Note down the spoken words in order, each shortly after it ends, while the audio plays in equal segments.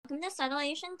Welcome to Subtle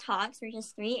Asian Talks. We're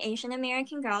just three Asian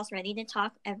American girls ready to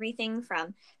talk everything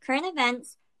from current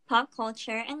events, pop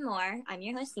culture, and more. I'm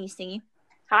your host, Cece.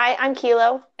 Hi, I'm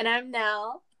Kilo. And I'm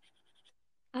Nell.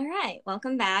 All right,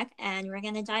 welcome back, and we're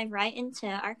going to dive right into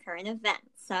our current events.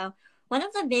 So, one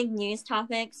of the big news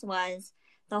topics was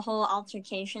the whole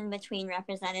altercation between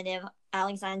Representative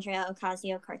Alexandria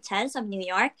Ocasio-Cortez of New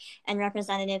York and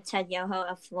Representative Ted Yoho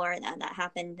of Florida that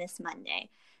happened this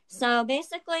Monday. So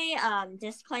basically,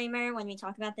 disclaimer, when we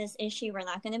talk about this issue, we're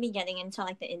not going to be getting into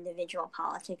like the individual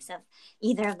politics of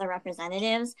either of the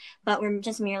representatives, but we're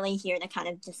just merely here to kind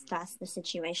of discuss the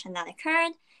situation that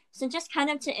occurred. So just kind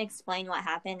of to explain what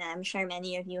happened, and I'm sure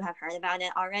many of you have heard about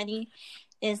it already,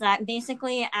 is that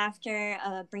basically after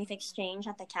a brief exchange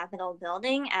at the Capitol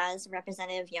building as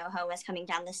Representative Yoho was coming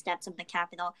down the steps of the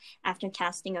Capitol after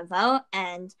casting a vote,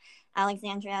 and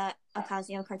Alexandria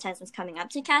Ocasio-Cortez was coming up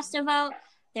to cast a vote,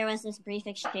 there was this brief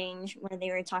exchange where they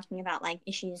were talking about like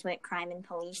issues with crime and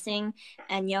policing,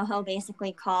 and Yoho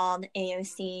basically called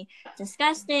AOC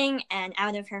disgusting and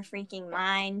out of her freaking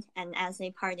mind, and as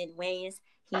they parted ways,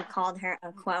 he called her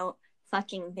a quote,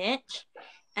 fucking bitch.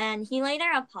 And he later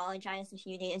apologized a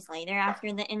few days later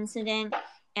after the incident,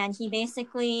 and he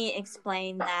basically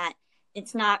explained that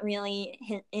it's not really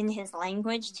in his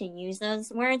language to use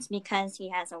those words because he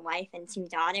has a wife and two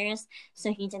daughters,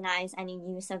 so he denies any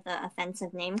use of the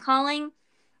offensive name calling.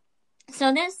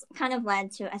 So this kind of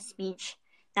led to a speech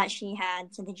that she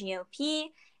had to the GOP,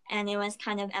 and it was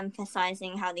kind of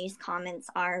emphasizing how these comments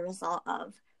are a result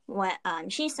of what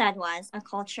she said was a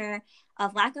culture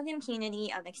of lack of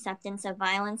impunity, of acceptance of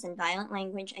violence and violent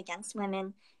language against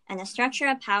women, and a structure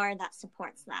of power that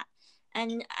supports that.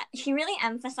 And she really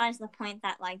emphasized the point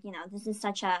that, like, you know, this is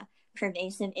such a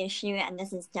pervasive issue, and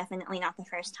this is definitely not the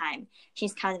first time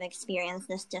she's kind of experienced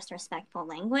this disrespectful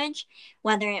language,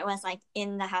 whether it was like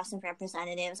in the House of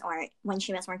Representatives or when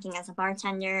she was working as a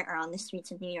bartender or on the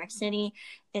streets of New York City.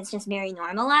 It's just very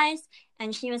normalized,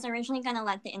 and she was originally going to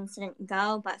let the incident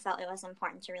go, but felt it was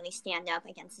important to really stand up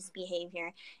against this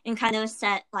behavior and kind of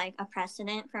set like a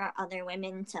precedent for other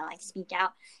women to like speak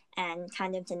out and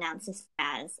kind of denounce this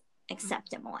as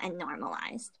acceptable and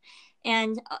normalized.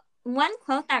 And one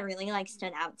quote that really like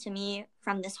stood out to me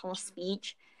from this whole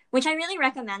speech, which I really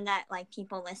recommend that like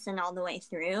people listen all the way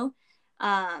through,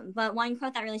 but one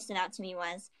quote that really stood out to me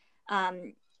was,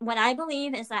 what I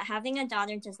believe is that having a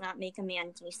daughter does not make a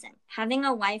man decent. Having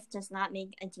a wife does not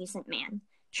make a decent man.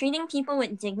 Treating people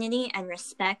with dignity and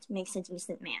respect makes a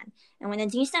decent man. And when a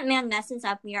decent man messes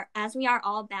up, we are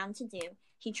all bound to do,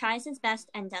 he tries his best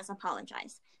and does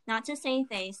apologize. Not to save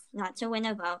face, not to win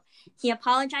a vote. He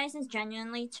apologizes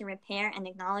genuinely to repair and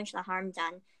acknowledge the harm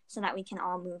done so that we can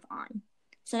all move on.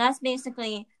 So that's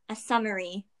basically a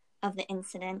summary of the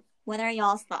incident. What are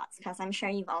y'all's thoughts? Because I'm sure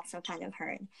you've also kind of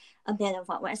heard a bit of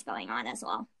what was going on as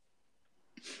well.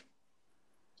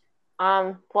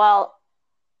 Well,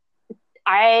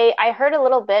 I heard a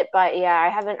little bit, but yeah, I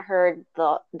haven't heard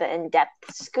the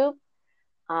in-depth scoop.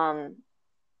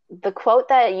 The quote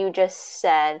that you just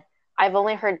said, I've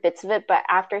only heard bits of it, but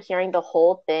after hearing the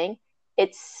whole thing,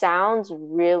 it sounds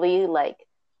really like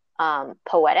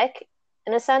poetic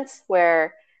in a sense,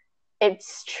 where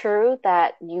it's true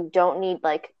that you don't need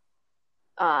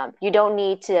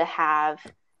to have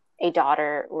a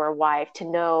daughter or a wife to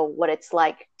know what it's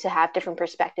like to have different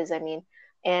perspectives. I mean,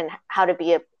 and how to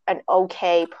be an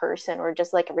okay person or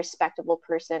just like a respectable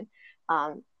person.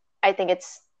 I think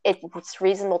it's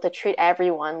reasonable to treat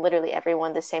everyone, literally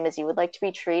everyone, the same as you would like to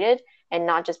be treated, and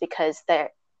not just because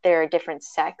they're a different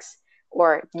sex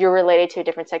or you're related to a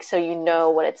different sex, so you know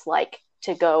what it's like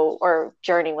to go or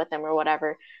journey with them or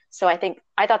whatever. So I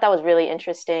thought that was really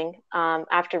interesting.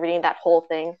 After reading that whole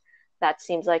thing, that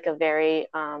seems like a very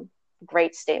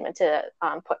great statement to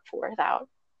put forth out.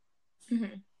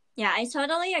 Mm-hmm. Yeah, I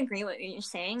totally agree with what you're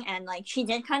saying. And like she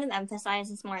did kind of emphasize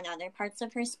this more in other parts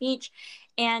of her speech.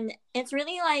 And it's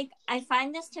really like, I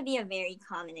find this to be a very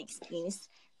common excuse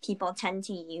people tend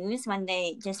to use when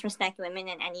they disrespect women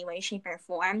in any way, shape, or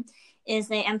form, is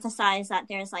they emphasize that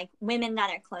there's like women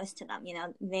that are close to them. You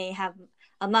know, they have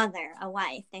a mother, a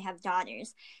wife, they have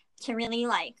daughters, to really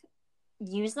like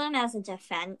use them as a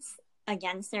defense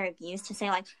against their abuse, to say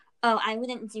like, oh, I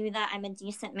wouldn't do that. I'm a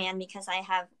decent man because I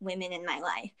have women in my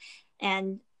life.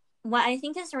 And what I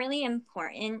think is really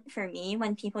important for me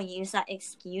when people use that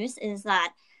excuse is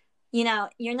that, you know,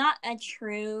 you're not a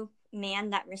true man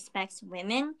that respects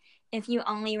women if you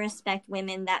only respect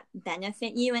women that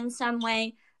benefit you in some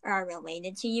way or are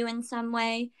related to you in some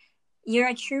way. You're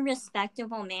a true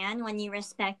respectable man when you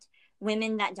respect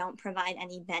women that don't provide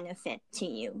any benefit to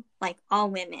you, like all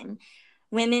women.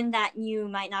 women that you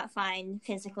might not find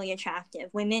physically attractive,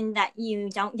 women that you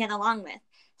don't get along with.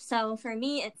 So for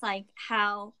me, it's like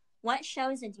what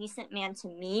shows a decent man to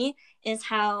me is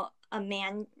how a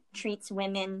man treats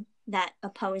women that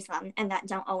oppose them and that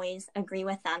don't always agree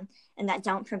with them and that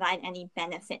don't provide any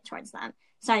benefit towards them.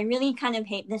 So I really kind of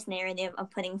hate this narrative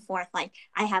of putting forth like,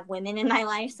 I have women in my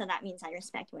life, so that means I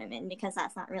respect women, because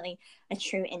that's not really a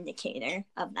true indicator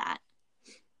of that.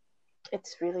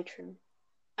 It's really true.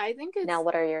 I think it's... Now,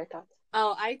 what are your thoughts?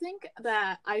 Oh, I think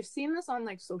that I've seen this on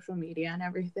like social media and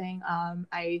everything.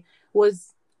 I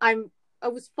was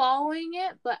following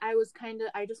it, but I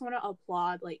just want to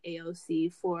applaud like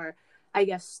AOC for, I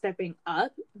guess, stepping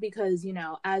up, because, you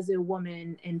know, as a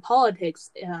woman in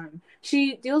politics,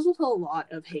 she deals with a lot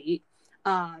of hate,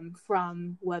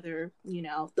 from whether, you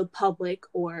know, the public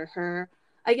or her,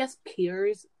 I guess,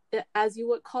 peers, as you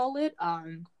would call it.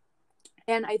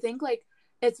 And I think like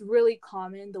it's really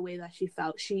common the way that she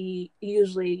felt. She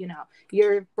usually, you know,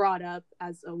 you're brought up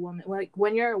as a woman, like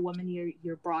when you're a woman,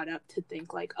 you're brought up to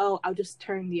think like, oh, I'll just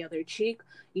turn the other cheek,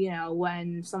 you know,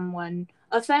 when someone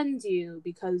offends you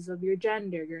because of your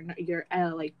gender, your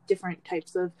like different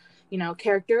types of, you know,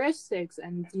 characteristics,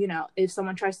 and, you know, if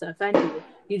someone tries to offend you,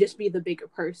 you just be the bigger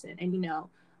person. And, you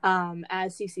know,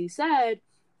 as Cece said,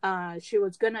 she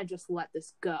was gonna just let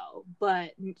this go,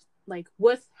 but like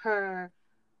with her,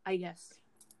 I guess,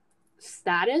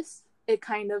 status, it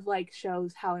kind of like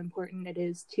shows how important it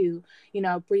is to, you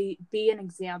know, be an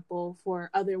example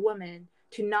for other women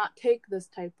to not take this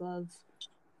type of,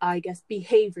 I guess,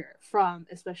 behavior from,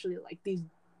 especially like these,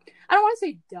 I don't want to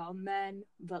say dumb men,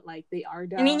 but like they are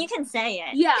dumb. I mean, you can say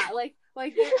it. Yeah, like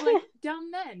they're like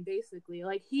dumb men, basically.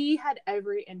 Like he had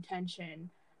every intention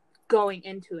going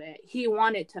into it. He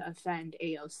wanted to offend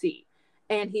AOC.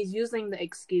 And he's using the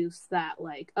excuse that,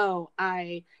 like, oh,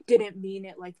 I didn't mean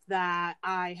it like that.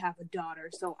 I have a daughter,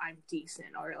 so I'm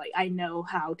decent. Or, like, I know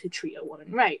how to treat a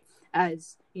woman right,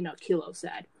 as, you know, Kilo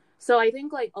said. So I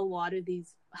think, like, a lot of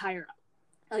these higher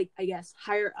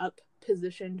up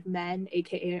positioned men,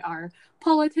 aka our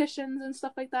politicians and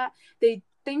stuff like that, they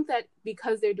think that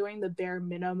because they're doing the bare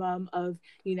minimum of,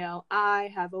 you know,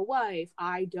 I have a wife,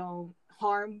 I don't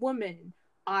harm women,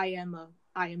 I am a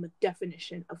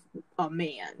definition of a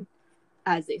man,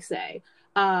 as they say.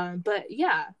 But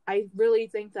yeah, I really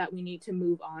think that we need to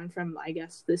move on from, I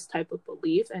guess, this type of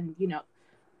belief, and, you know,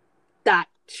 that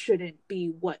shouldn't be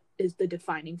what is the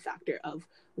defining factor of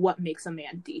what makes a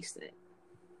man decent.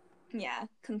 Yeah,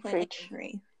 completely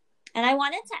agree. And I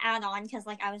wanted to add on, because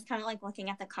like I was kind of like looking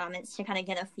at the comments to kind of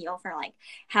get a feel for like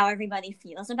how everybody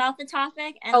feels about the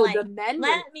topic. And like, the men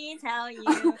let me tell you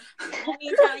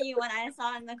what I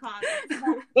saw in the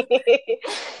comments.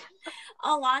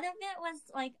 A lot of it was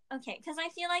like, okay, because I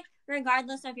feel like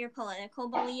regardless of your political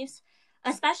beliefs,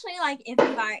 especially like if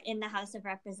you are in the House of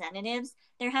Representatives,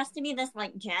 there has to be this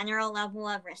like general level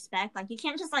of respect. Like you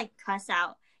can't just like cuss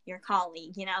out your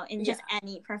colleague, you know, in just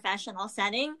any professional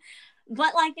setting.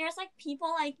 But like there's like people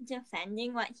like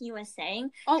defending what he was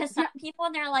saying, because some people,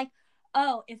 they're like,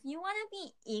 oh, if you want to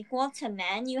be equal to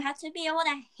men, you have to be able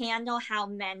to handle how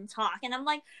men talk. And I'm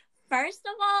like, first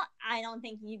of all, I don't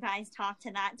think you guys talk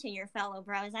to that to your fellow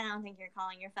bros. I don't think you're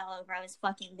calling your fellow bros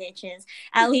fucking bitches,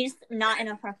 at least not in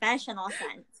a professional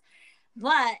sense.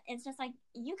 But it's just like,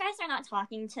 you guys are not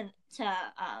talking to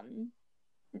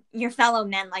your fellow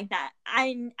men like that.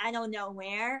 I don't know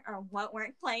where or what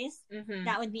workplace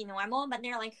that would be normal, but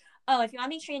they're like, oh, if you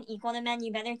want to be treated equal to men,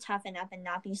 you better toughen up and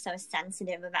not be so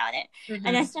sensitive about it.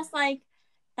 And it's just like,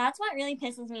 that's what really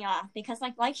pisses me off, because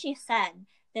like she said,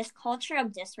 this culture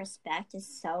of disrespect is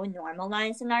so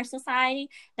normalized in our society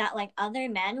that like other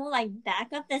men will like back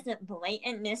up this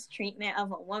blatant mistreatment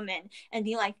of a woman and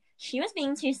be like, she was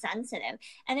being too sensitive.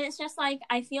 And it's just like,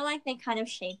 I feel like they kind of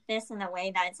shape this in a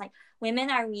way that it's like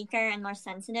women are weaker and more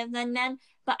sensitive than men.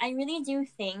 But I really do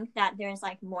think that there's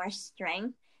like more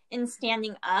strength in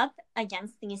standing up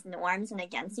against these norms and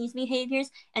against these behaviors,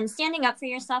 and standing up for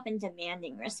yourself and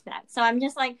demanding respect. So I'm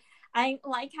just like, I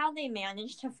like how they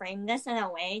managed to frame this in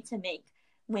a way to make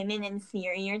women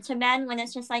inferior to men, when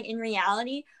it's just like, in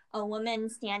reality, a woman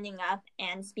standing up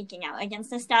and speaking out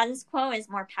against the status quo is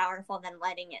more powerful than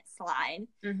letting it slide.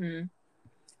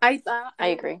 I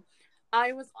agree.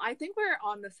 I think we're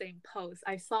on the same post.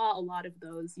 I saw a lot of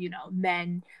those, you know,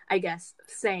 men, I guess,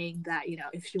 saying that, you know,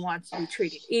 if she wants to be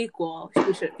treated equal,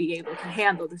 she should be able to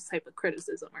handle this type of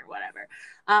criticism or whatever.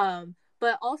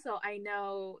 But also, I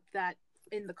know that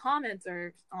in the comments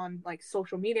or on like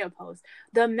social media posts,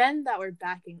 the men that were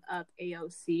backing up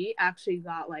AOC actually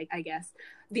got like, I guess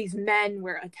these men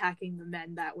were attacking the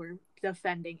men that were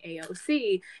defending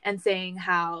AOC and saying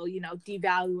how, you know,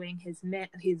 devaluing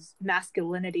his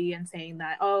masculinity and saying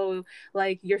that, oh,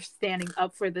 like you're standing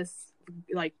up for this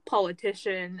like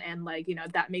politician and like, you know,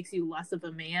 that makes you less of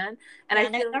a man.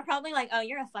 And they're probably like, oh,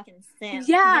 you're a fucking simp.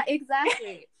 Yeah,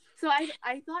 exactly. So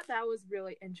I thought that was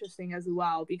really interesting as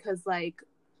well, because like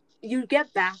you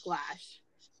get backlash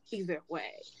either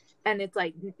way, and it's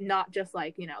like not just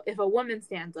like, you know, if a woman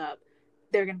stands up,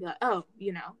 they're gonna be like, oh,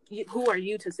 you know, who are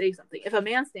you to say something? If a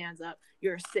man stands up,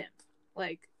 you're a simp.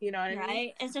 Like, you know what I mean?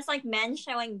 Right? It's just like men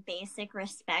showing basic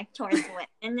respect towards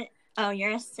women. Oh,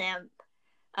 you're a simp.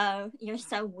 Oh, you're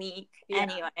so weak. Yeah.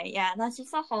 Anyway, yeah, that's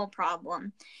just the whole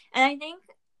problem. And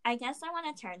I guess I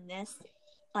want to turn this,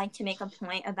 like, to make a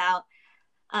point about,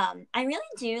 I really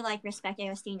do, like, respect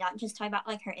AOC, not just talk about,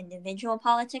 like, her individual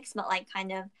politics, but, like,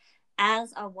 kind of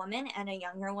as a woman and a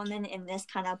younger woman in this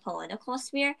kind of political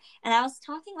sphere. And I was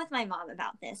talking with my mom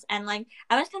about this, and, like,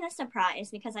 I was kind of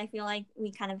surprised because I feel like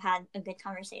we kind of had a good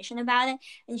conversation about it.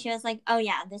 And she was like, oh,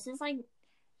 yeah, this is, like,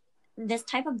 this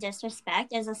type of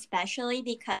disrespect is especially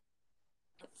because,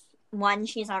 one,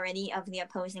 she's already of the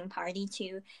opposing party.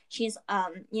 Two, she's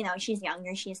you know, she's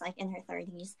younger, she's like in her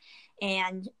 30s,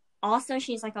 and also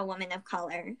she's like a woman of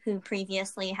color who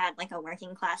previously had like a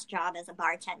working class job as a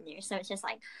bartender. So it's just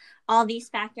like all these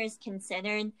factors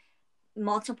considered,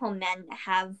 multiple men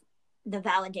have the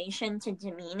validation to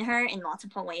demean her in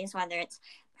multiple ways, whether it's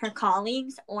her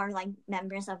colleagues or like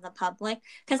members of the public.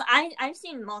 Because I've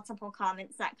seen multiple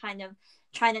comments that kind of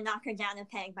try to knock her down a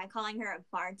peg by calling her a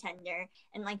bartender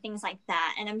and like things like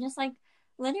that. And I'm just like,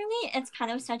 literally, it's kind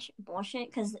of such bullshit,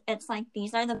 because it's like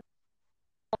these are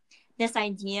this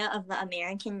idea of the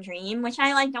American dream, which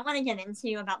I like don't want to get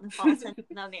into about the faults of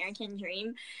the American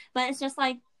dream, but it's just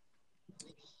like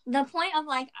the point of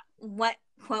like what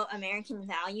quote American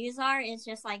values are is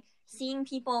just like seeing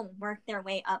people work their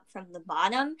way up from the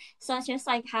bottom. So it's just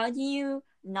like, how do you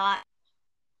not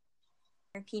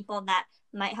people that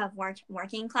might have worked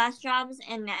working class jobs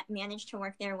and managed to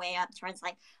work their way up towards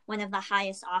like one of the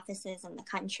highest offices in the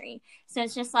country? So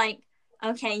it's just like,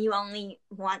 okay, you only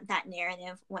want that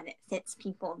narrative when it fits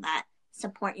people that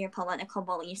support your political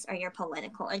beliefs or your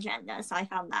political agenda. So I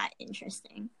found that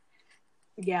interesting.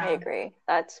 Yeah, I agree.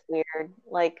 That's weird.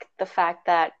 Like the fact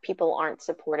that people aren't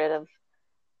supportive of,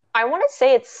 I want to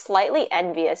say it's slightly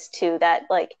envious too, that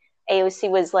like AOC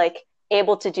was like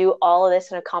able to do all of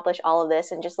this and accomplish all of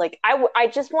this, and just like I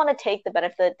just want to take the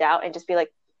benefit of the doubt and just be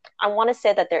like, I want to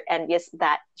say that they're envious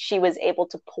that she was able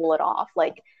to pull it off.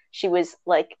 Like she was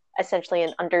like essentially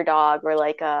an underdog, or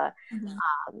like a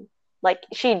like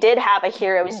she did have a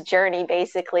hero's journey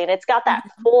basically, and it's got that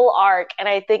full arc, and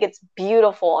I think it's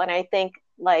beautiful, and I think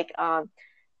like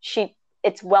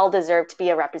it's well deserved to be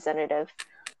a representative.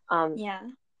 Yeah,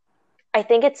 I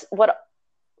think it's what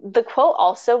the quote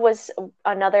also was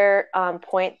another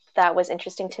point that was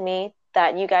interesting to me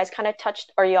that you guys kind of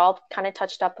touched, or y'all kind of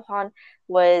touched up upon,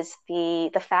 was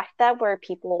the fact that where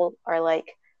people are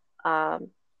like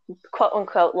quote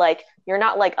unquote like, you're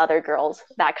not like other girls,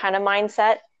 that kind of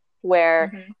mindset,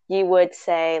 where you would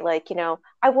say like, you know,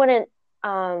 I wouldn't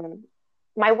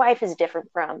my wife is different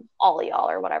from all of y'all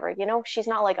or whatever, you know, she's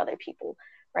not like other people,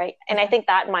 right? And I think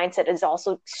that mindset is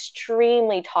also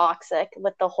extremely toxic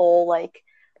with the whole like,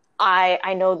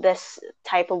 I know this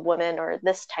type of woman or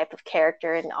this type of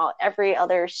character, and every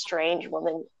other strange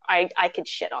woman I could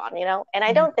shit on, you know? And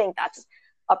I don't think that's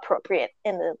appropriate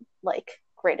in the like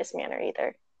greatest manner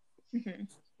either.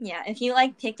 Yeah, if you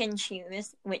like pick and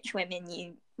choose which women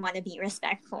you want to be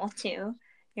respectful to,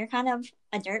 you're kind of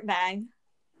a dirtbag.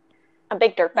 A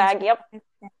big dirtbag,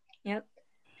 Yep.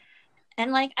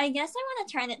 And like, I guess I want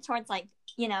to turn it towards like,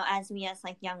 you know, as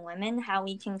like young women, how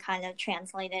we can kind of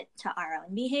translate it to our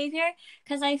own behavior.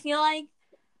 Because I feel like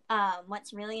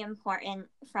what's really important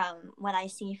from what I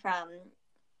see from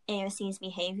AOC's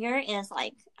behavior is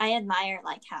like, I admire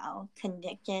like how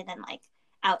convicted and like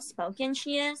outspoken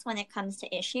she is when it comes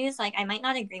to issues. Like, I might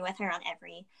not agree with her on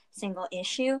every single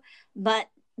issue, but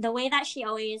the way that she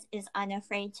always is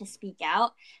unafraid to speak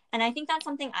out. And I think that's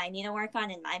something I need to work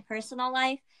on in my personal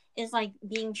life, is like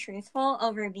being truthful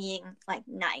over being like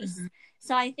nice.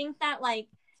 So I think that like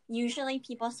usually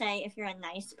people say if you're a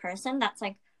nice person, that's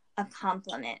like a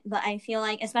compliment. But I feel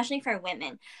like, especially for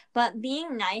women, but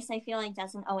being nice, I feel like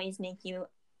doesn't always make you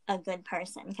a good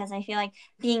person, because I feel like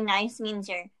being nice means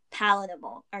you're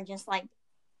palatable or just like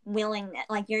willingness,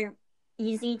 like you're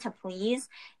easy to please,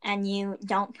 and you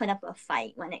don't put up a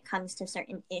fight when it comes to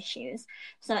certain issues.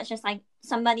 So it's just like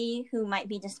somebody who might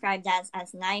be described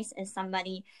as nice is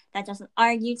somebody that doesn't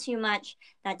argue too much,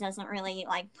 that doesn't really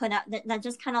like put up, that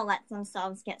just kind of lets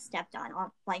themselves get stepped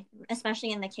on, like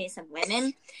especially in the case of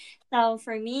women. So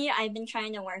for me, I've been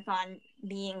trying to work on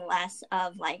being less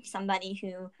of like somebody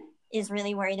who is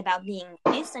really worried about being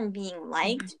nice and being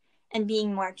liked, and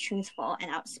being more truthful and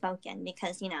outspoken,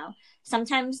 because, you know,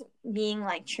 sometimes being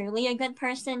like truly a good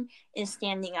person is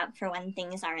standing up for when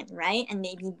things aren't right, and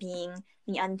maybe being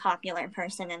the unpopular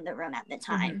person in the room at the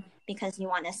time, because you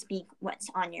want to speak what's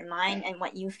on your mind and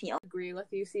what you feel. Agree with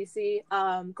you, Cece.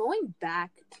 Going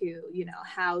back to, you know,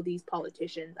 how these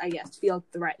politicians, I guess, feel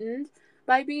threatened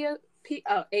by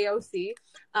AOC,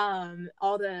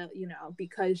 all the, you know,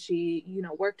 because she, you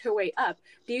know, worked her way up.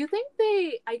 Do you think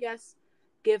they, I guess,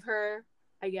 give her,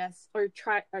 I guess, or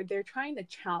they're trying to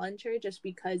challenge her just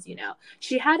because, you know,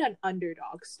 she had an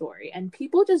underdog story, and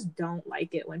people just don't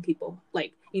like it when people,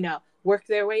 like, you know, work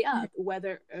their way up,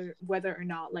 whether or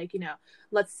not, like, you know,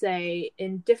 let's say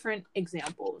in different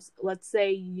examples, let's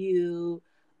say you,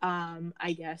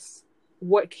 I guess,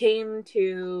 what came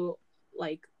to,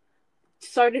 like,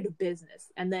 started a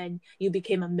business and then you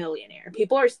became a millionaire.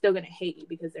 People are still going to hate you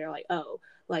because they're like, oh,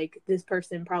 like this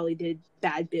person probably did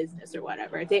bad business or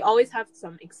whatever. They always have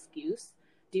some excuse.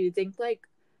 Do you think like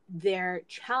they're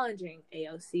challenging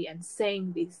AOC and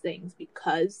saying these things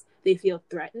because they feel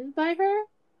threatened by her?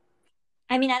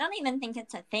 I mean, I don't even think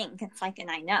it's a thing. It's like an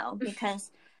I know,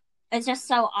 because it's just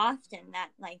so often that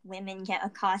like women get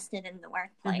accosted in the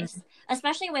workplace,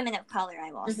 especially women of color,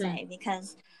 I will say,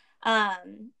 because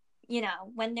you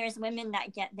know, when there's women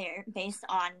that get there based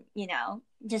on, you know,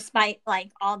 despite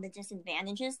like all the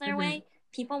disadvantages their way,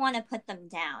 people want to put them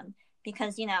down,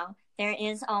 because, you know, there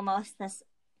is almost this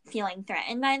feeling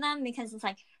threatened by them, because it's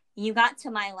like, you got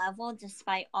to my level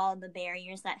despite all the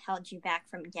barriers that held you back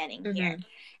from getting here.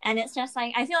 And it's just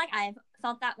like, I feel like I've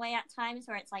felt that way at times,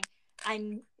 where it's like,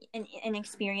 I'm an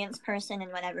experienced person in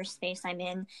whatever space I'm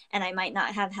in, and I might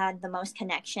not have had the most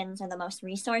connections or the most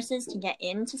resources to get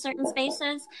into certain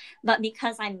spaces, but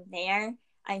because I'm there,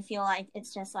 I feel like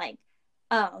it's just like,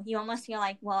 oh, you almost feel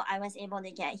like, well, I was able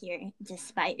to get here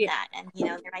despite that. And, you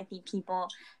know, there might be people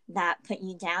that put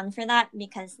you down for that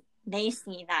because they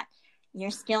see that your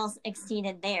skills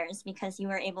exceeded theirs because you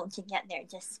were able to get there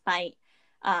despite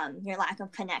your lack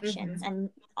of connections and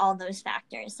all those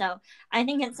factors. So I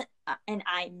think it's an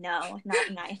I know, not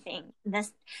an I think.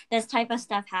 This type of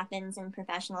stuff happens in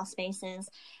professional spaces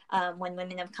when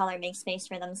women of color make space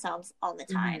for themselves all the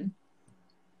time.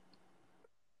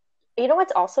 You know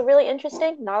what's also really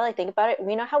interesting, now that I think about it,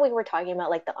 you know how we were talking about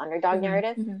like the underdog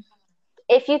narrative?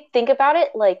 If you think about it,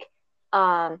 like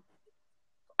I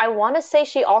want to say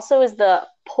she also is the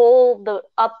pull the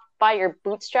up by your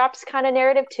bootstraps kind of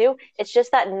narrative too. It's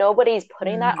just that nobody's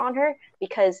putting that on her,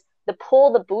 because the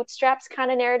pull the bootstraps kind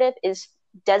of narrative is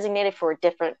designated for a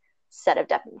different set of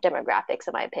demographics,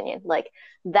 in my opinion. Like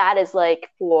that is like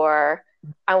for,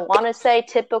 I want to say,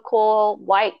 typical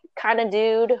white kind of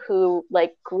dude who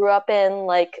like grew up in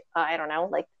like I don't know,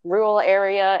 like rural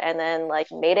area, and then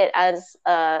like made it as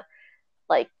a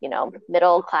like, you know,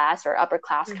 middle class or upper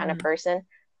class kind of person.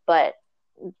 But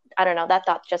I don't know, that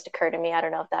thought just occurred to me. I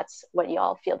don't know if that's what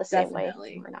y'all feel the same way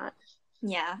or not.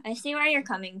 Yeah, I see where you're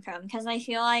coming from, because I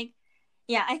feel like,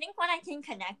 yeah, I think what I can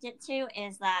connect it to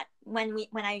is that when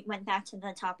I went back to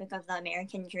the topic of the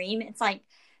American dream, it's like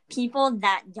people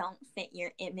that don't fit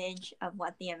your image of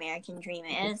what the American dream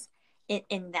is, it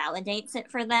invalidates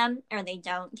it for them, or they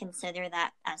don't consider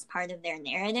that as part of their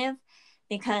narrative,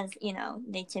 because, you know,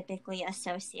 they typically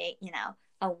associate, you know,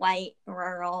 a white,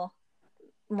 rural,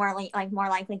 more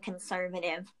likely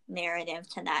conservative narrative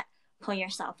to that pull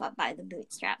yourself up by the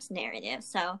bootstraps narrative.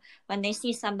 So when they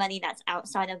see somebody that's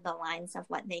outside of the lines of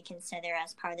what they consider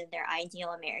as part of their ideal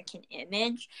American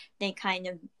image, they kind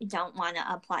of don't want to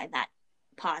apply that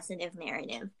positive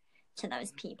narrative to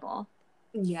those people.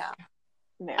 Yeah.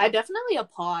 I definitely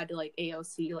applaud like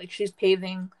AOC. Like she's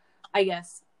paving, I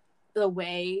guess, the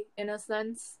way in a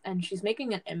sense, and she's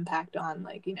making an impact on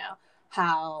like, you know,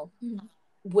 how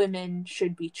women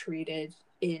should be treated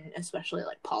in especially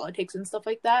like politics and stuff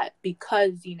like that,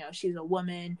 because, you know, she's a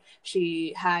woman,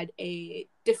 she had a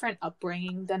different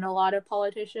upbringing than a lot of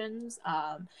politicians,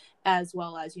 as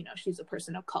well as, you know, she's a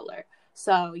person of color.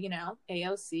 So, you know,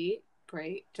 AOC,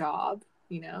 great job,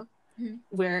 you know.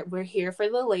 We're here for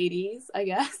the ladies, I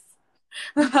guess.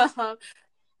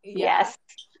 Yes.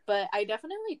 But I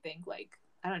definitely think like,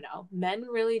 I don't know, men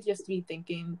really just be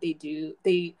thinking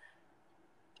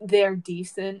they're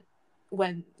decent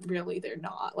when really they're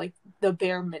not, like the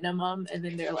bare minimum, and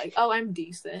then they're like, oh, I'm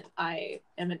decent, I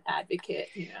am an advocate,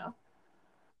 you know.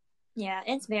 Yeah,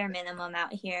 it's bare minimum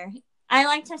out here. I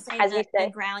like to say As we that say.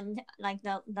 the ground, like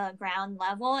the ground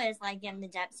level, is like in the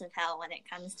depths of hell when it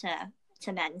comes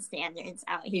to men's standards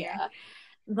out here. Yeah.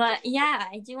 But yeah,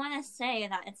 I do want to say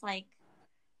that it's like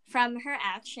from her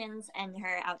actions and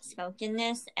her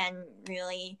outspokenness and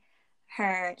really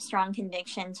her strong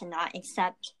conviction to not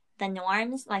accept the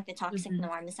norms, like the toxic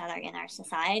norms that are in our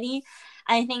society,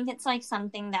 I think it's like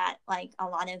something that like a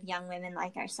lot of young women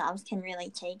like ourselves can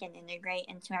really take and integrate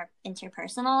into our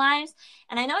interpersonal lives.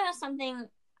 And I know it was something,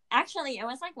 actually it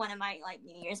was like one of my like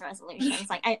New Year's resolutions.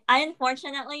 Like I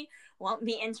unfortunately won't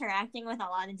be interacting with a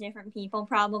lot of different people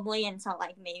probably until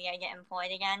like maybe I get employed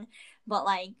again, but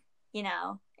like, you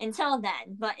know, until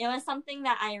then. But it was something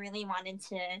that I really wanted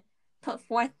to put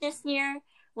forth this year,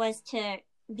 was to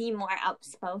be more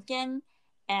outspoken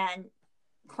and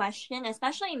question,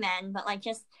 especially men, but like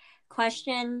just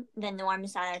question the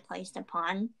norms that are placed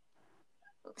upon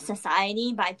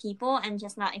society by people, and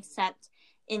just not accept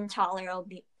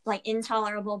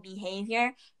intolerable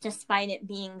behavior despite it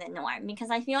being the norm. Because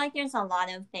I feel like there's a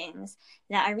lot of things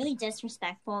that are really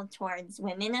disrespectful towards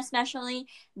women, especially,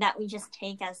 that we just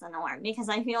take as the norm. Because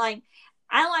I feel like,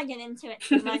 I don't want to get into it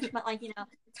too much, but like, you know,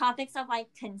 topics of like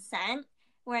consent,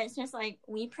 where it's just like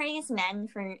we praise men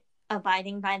for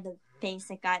abiding by the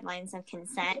basic guidelines of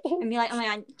consent and be like, oh my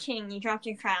god, king, you dropped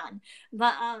your crown.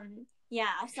 But yeah,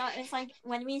 so it's like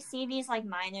when we see these like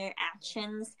minor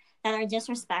actions that are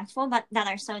disrespectful but that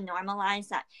are so normalized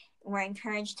that we're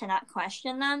encouraged to not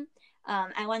question them,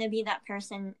 I want to be that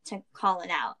person to call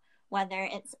it out, whether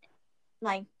it's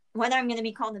like whether I'm going to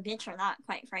be called a bitch or not,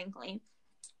 quite frankly.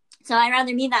 So I'd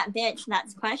rather be that bitch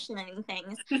that's questioning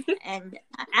things and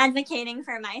advocating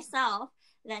for myself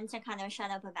than to kind of shut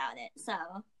up about it. So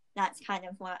that's kind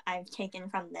of what I've taken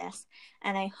from this.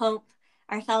 And I hope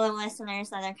our fellow listeners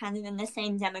that are kind of in the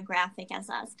same demographic as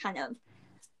us kind of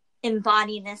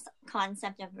embody this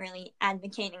concept of really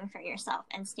advocating for yourself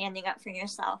and standing up for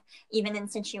yourself, even in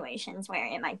situations where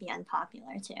it might be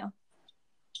unpopular too.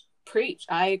 Preach.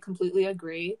 I completely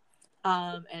agree.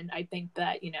 And I think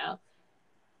that, you know,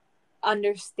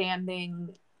 understanding,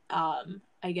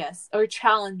 I guess, or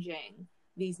challenging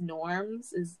these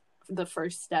norms is the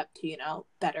first step to, you know,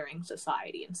 bettering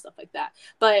society and stuff like that.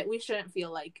 But we shouldn't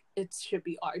feel like it should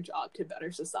be our job to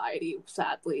better society,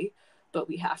 sadly, but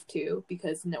we have to,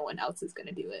 because no one else is going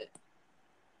to do it.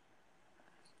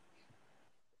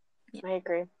 I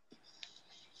agree.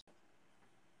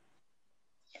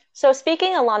 So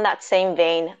speaking along that same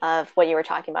vein of what you were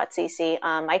talking about, Cece,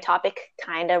 my topic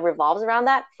kind of revolves around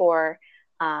that for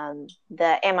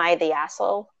the Am I the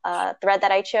Asshole thread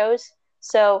that I chose.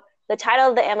 So the title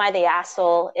of the Am I the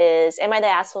Asshole is, Am I the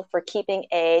Asshole for keeping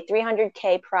a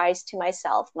 $300K prize to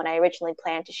myself when I originally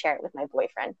planned to share it with my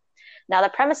boyfriend? Now, the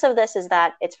premise of this is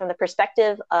that it's from the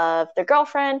perspective of the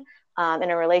girlfriend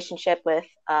in a relationship with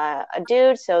a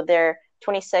dude. So they're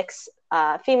 26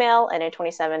 female and a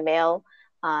 27 male.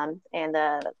 And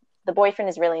the boyfriend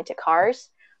is really into cars.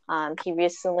 He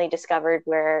recently discovered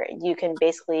where you can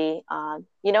basically,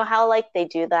 you know how like they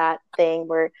do that thing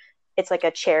where it's like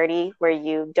a charity where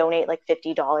you donate like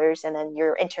 $50 and then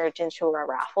you're entered into a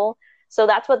raffle. So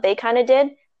that's what they kind of did.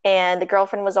 And the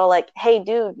girlfriend was all like, hey,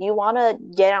 dude, you want to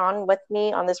get on with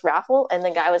me on this raffle? And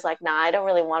the guy was like, nah, I don't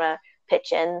really want to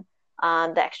pitch in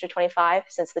the extra 25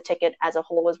 since the ticket as a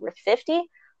whole was worth 50.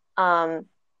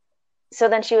 So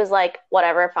then she was like,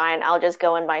 whatever, fine, I'll just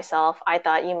go in myself. I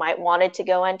thought you might wanted to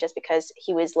go in just because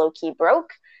he was low-key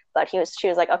broke, but she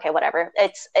was like, okay, whatever.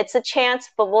 It's a chance,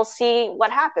 but we'll see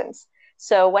what happens.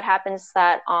 So what happens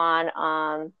that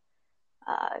on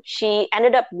she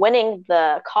ended up winning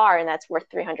the car, and that's worth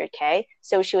 $300K.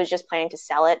 So she was just planning to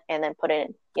sell it and then put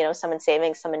in, you know, some in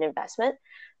savings, some in investment.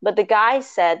 But the guy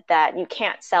said that you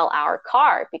can't sell our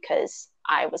car because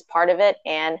I was part of it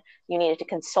and you needed to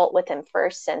consult with him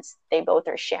first since they both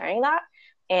are sharing that.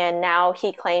 And now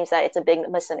he claims that it's a big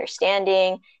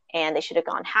misunderstanding and they should have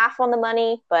gone half on the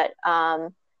money, but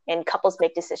and couples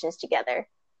make decisions together.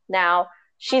 Now,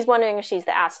 she's wondering if she's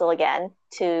the asshole again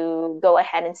to go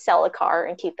ahead and sell a car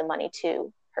and keep the money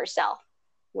to herself.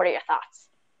 What are your thoughts?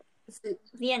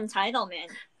 The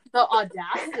entitlement. The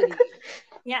audacity.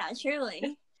 Yeah,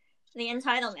 truly. The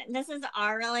entitlement. This is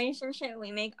our relationship.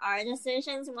 We make our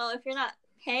decisions. Well, if you're not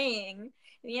paying,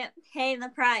 if you pay the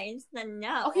price, then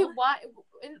no. Okay, why?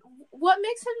 What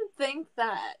makes him think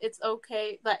that it's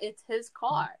okay, that it's his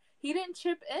car? He didn't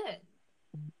chip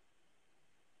in.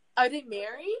 Are they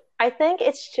married? I think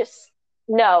it's just,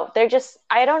 no, they're just,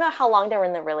 I don't know how long they were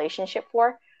in the relationship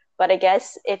for, But I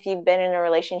guess if you've been in a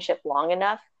relationship long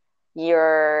enough,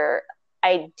 your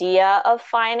idea of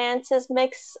finances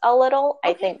mix a little.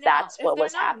 I Okay, think now, that's if what they're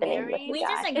was not happening with the married, We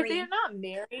guy. if disagree. they're not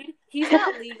married, he's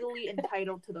not legally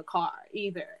entitled to the car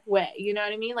either way. You know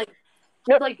what I mean?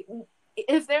 No, Like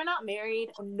if they're not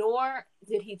married, nor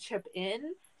did he chip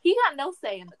in, he got no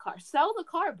say in the car. Sell the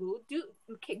car, boo.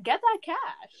 Get that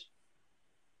cash.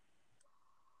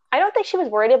 I don't think she was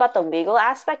worried about the legal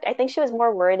aspect. I think she was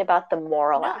more worried about the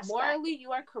moral No, aspect. morally,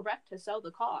 you are correct to sell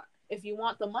the car if you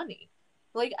want the money.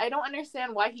 Like, I don't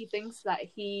understand why he thinks that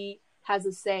he has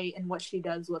a say in what she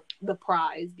does with the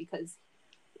prize, because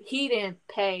he didn't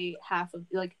pay half of,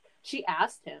 like, she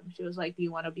asked him. She was like, do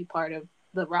you want to be part of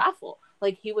the raffle?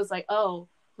 Like, he was like, oh,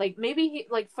 like, maybe he,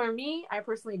 like, for me, I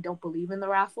personally don't believe in the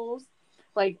raffles.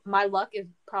 Like, my luck is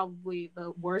probably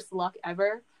the worst luck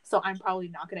ever, so I'm probably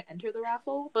not going to enter the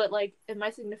raffle. But, like, if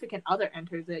my significant other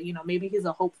enters it, you know, maybe he's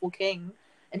a hopeful king,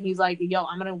 and he's like, yo,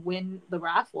 I'm going to win the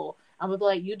raffle. I'm going to be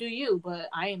like, you do you, but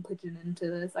I ain't putting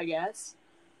into this, I guess.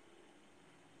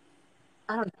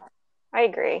 I don't know. I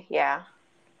agree. Yeah.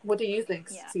 What do you think,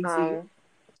 Yeah. Cece?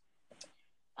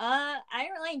 I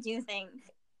really do think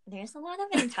there's a lot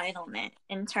of entitlement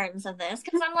in terms of this,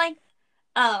 because I'm like,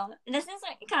 oh, this is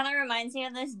like, kind of reminds me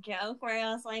of this joke where it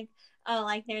was like, oh,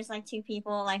 like there's like two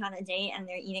people like on a date and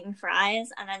they're eating fries,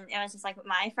 and then it was just like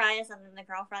my fries, and then the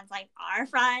girlfriend's like our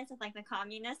fries with like the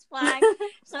communist flag.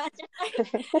 So it's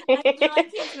just like, I feel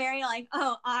like he's very like,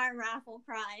 oh, our raffle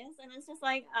prize, and it's just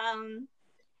like,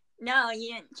 no,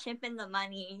 you didn't chip in the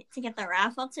money to get the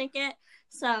raffle ticket,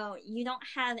 so you don't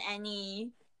have any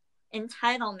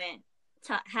entitlement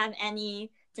to have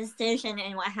any decision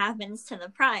in what happens to the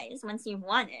prize once you've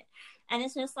won it. And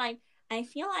it's just like, I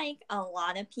feel like a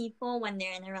lot of people, when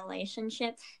they're in a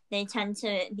relationship, they tend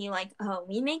to be like, oh,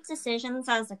 we make decisions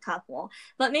as a couple.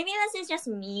 But maybe this is just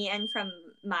me, and from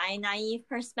my naive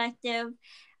perspective,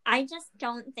 I just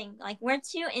don't think, like, we're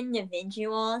two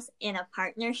individuals in a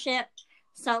partnership.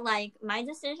 So, like, my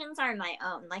decisions are my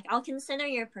own. Like, I'll consider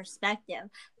your perspective,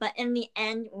 but in the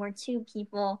end, we're two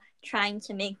people trying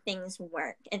to make things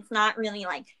work. It's not really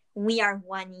like we are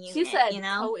one unit. She said, you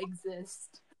know,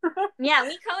 coexist. Yeah,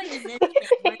 we coexist.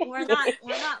 We're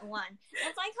not one.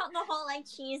 It's like the whole like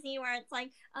cheesy where it's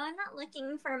like, oh, I'm not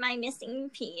looking for my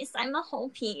missing piece. I'm a whole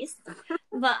piece.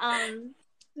 But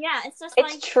yeah, it's just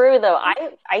it's like, true though.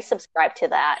 I subscribe to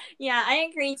that. yeah, I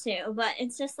agree too. But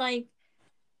it's just like,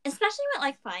 especially with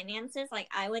like finances, like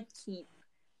I would keep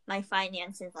my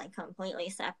finances like completely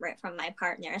separate from my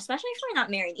partner, especially if we're not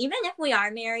married. Even if we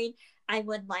are married, I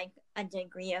would like a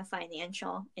degree of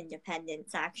financial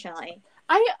independence, actually.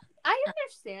 I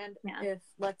understand Yeah. if,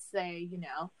 let's say, you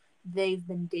know, they've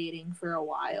been dating for a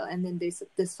while and then they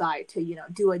decide to, you know,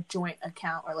 do a joint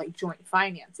account or like joint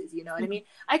finances, you know what I mean?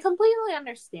 I completely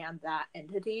understand that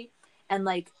entity, and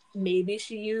like maybe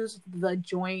she used the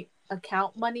joint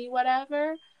account money,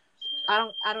 whatever. I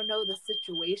don't know the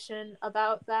situation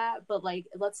about that, but like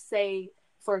let's say,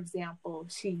 for example,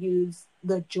 she used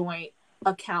the joint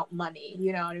account money,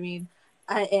 you know what I mean?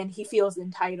 And he feels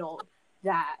entitled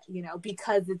that, you know,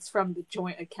 because it's from the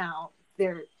joint account,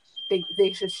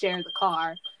 they should share the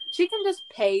car. She can just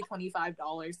pay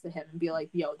 $25 to him and be like,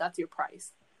 yo, that's your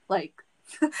price. Like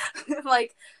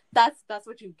like that's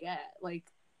what you get. Like,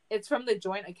 it's from the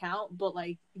joint account, but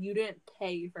like you didn't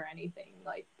pay for anything.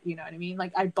 Like, you know what I mean?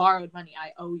 Like, I borrowed money,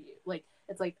 I owe you. Like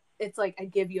it's like I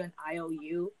give you an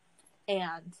IOU,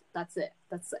 and that's it.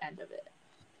 That's the end of it.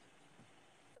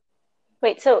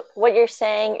 Wait, so what you're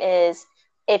saying is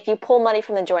if you pull money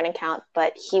from the joint account,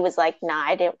 but he was like, nah,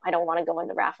 I don't want to go in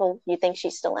the raffle, you think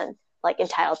she's still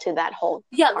entitled to that whole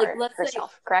Yeah, car like let's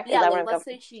herself, say, correct? yeah, Is that like what let's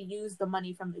say she used the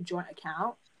money from the joint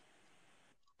account,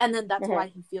 and then that's why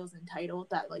he feels entitled,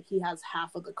 that like he has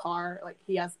half of the car, like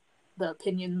he has the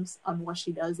opinions on what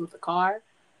she does with the car.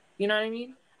 You know what I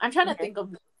mean? I'm trying to think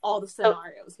of all the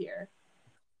scenarios here.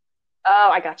 Oh,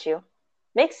 I got you.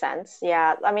 Makes sense.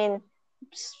 Yeah. I mean,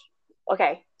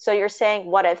 okay. So you're saying,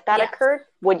 what if that occurred?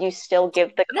 Would you still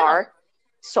give the car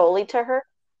solely to her?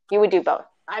 You would do both.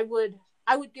 I would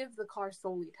give the car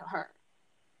solely to her.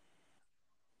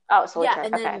 Oh, solely to her.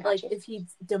 And then like if he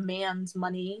demands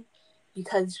money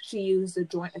because she used a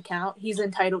joint account, he's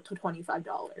entitled to $25.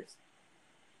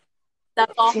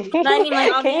 That's all. But I mean,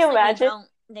 like, can you imagine?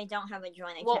 They don't have a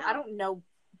joint account. Well, I don't know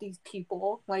these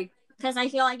people, like, because I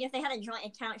feel like if they had a joint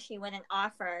account, she wouldn't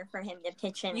offer for him to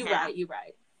pitch in. You're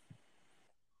right.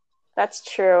 That's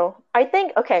true. I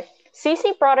think, okay,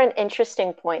 Cece brought an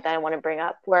interesting point that I want to bring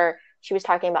up, where she was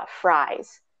talking about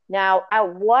fries. Now,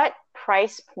 at what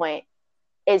price point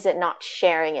is it not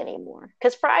sharing anymore?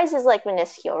 Because fries is like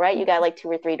minuscule, right? You got like $2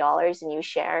 or $3 and you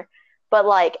share. But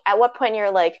like, at what point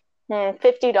you're like,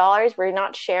 $50, we're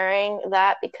not sharing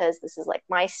that because this is like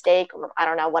my steak, or I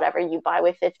don't know, whatever you buy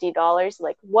with $50.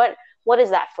 Like, what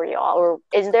is that for y'all? Or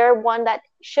is there one that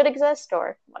should exist,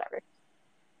 or whatever?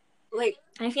 Like,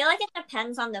 I feel like it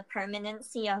depends on the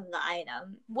permanency of the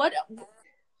item. what?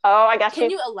 Oh, I got Can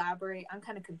you. you elaborate? I'm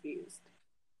kind of confused.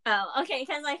 Oh, okay,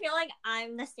 because I feel like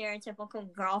I'm the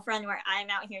stereotypical girlfriend where I'm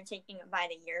out here taking a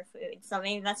bite of your food. So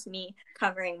maybe that's me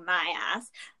covering my ass.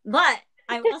 But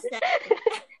I will say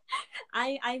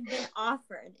I've been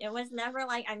offered. It was never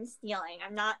like I'm stealing.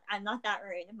 I'm not that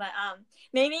rude. But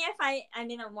maybe if I'm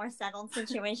in a more settled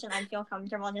situation, I'd feel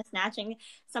comfortable just snatching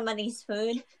somebody's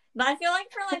food. But I feel like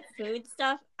for like food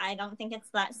stuff, I don't think it's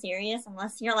that serious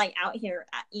unless you're like out here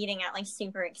eating at like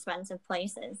super expensive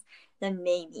places. Then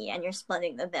maybe, and you're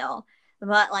splitting the bill.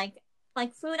 But like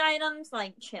food items,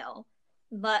 like chill.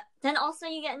 But then also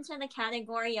you get into the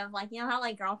category of like, you know how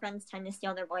like girlfriends tend to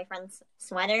steal their boyfriend's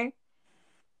sweater.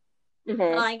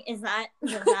 Mm-hmm. Like, does that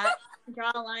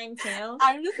draw a line too?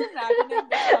 I'm just imagining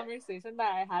the conversation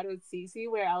that I had with Cece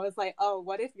where I was like, oh,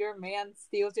 what if your man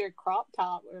steals your crop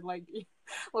top or like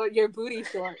or your booty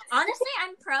shorts? Honestly,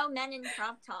 I'm pro men in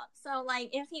crop tops. So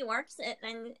like, if he works it,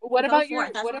 then What go about for your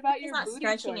it. That's what about he's your not booty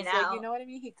stretching shorts? it Like, out. you know what I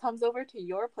mean? He comes over to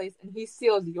your place and he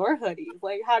steals your hoodies.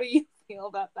 Like, how do you feel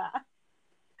about that?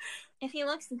 If he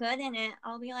looks good in it,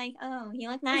 I'll be like, oh, he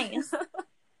looked nice.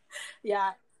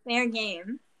 Yeah. Fair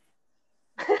game.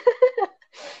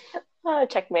 Oh,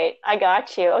 checkmate. I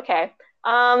got you. Okay.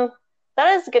 That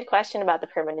is a good question about the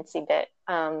permanency bit.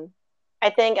 I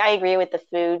think I agree with the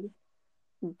food,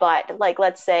 but like,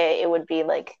 let's say it would be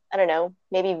like, I don't know,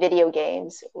 maybe video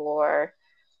games, or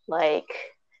like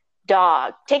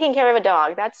taking care of a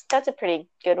dog. That's a pretty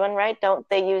good one, right? Don't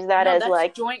they use that No, as that's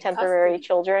like joint temporary custody.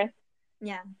 children?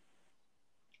 Yeah.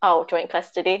 Oh, joint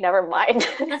custody. Never mind.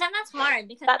 But then that's hard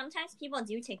because That- sometimes people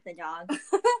do take the dog.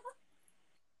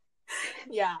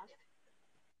 Yeah.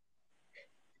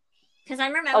 Because I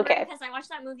remember, Okay. because I watched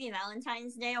that movie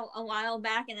Valentine's Day a while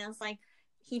back, and it was like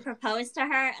he proposed to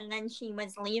her, and then she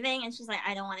was leaving, and she's like,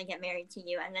 "I don't want to get married to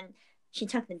you," and then she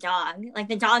took the dog. Like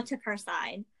the dog took her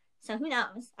side. So who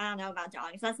knows? I don't know about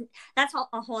dogs. That's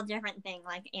a whole different thing.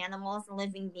 Like animals,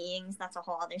 living beings, that's a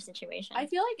whole other situation. I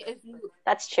feel like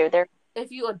That's true.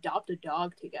 if you adopt a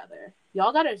dog together,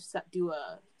 y'all gotta do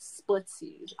a split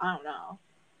seed. I don't know.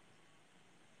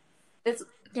 It's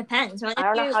Depends. I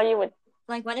don't know how you would.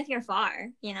 Like, what if you're far?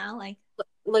 You know, like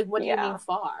what do you mean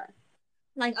far?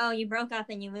 Like, oh, you broke up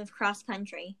and you moved cross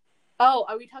country. Oh,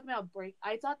 are we talking about break?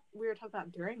 I thought we were talking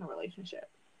about during a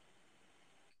relationship.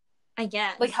 I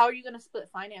guess. Like, how are you gonna split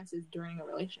finances during a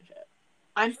relationship?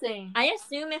 I'm saying. I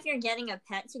assume if you're getting a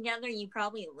pet together, you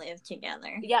probably live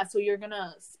together. Yeah, so you're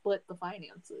gonna split the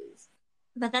finances.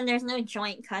 But then there's no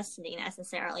joint custody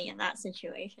necessarily in that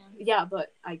situation. Yeah,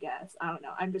 but I guess I don't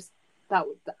know. I'm just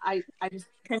I just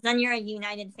because then you're a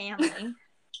united family.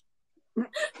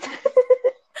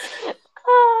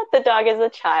 The dog is a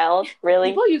child.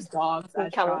 Really? People use dogs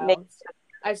as childs.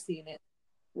 I've seen it.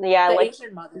 Yeah, the like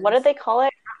Asian mothers. What do they call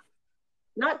it?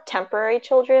 Not temporary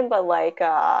children, but like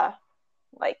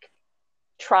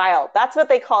trial. That's what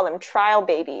they call them. Trial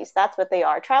babies. That's what they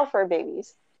are. Trial fur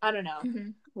babies. I don't know.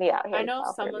 Mm-hmm. Yeah, I know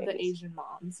some of the Asian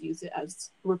moms use it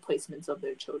as replacements of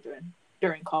their children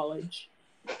during college.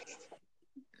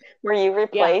 Were you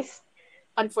replaced?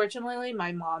 Yeah. Unfortunately,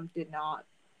 my mom did not.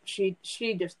 She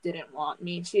just didn't want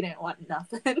me. She didn't want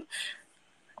nothing.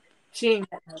 She didn't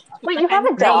get no dog. Wait, you have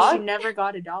a dog? No, she never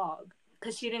got a dog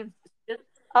because she didn't.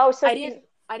 Oh, so I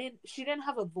didn't. She didn't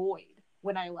have a void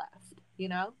when I left. You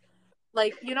know,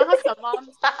 like you know how some moms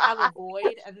have a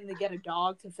void and then they get a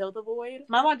dog to fill the void.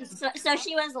 My mom just so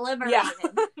she was liberated. Yeah,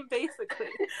 basically.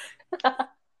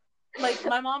 Like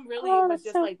my mom really was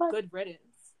just so like fun. Good riddance,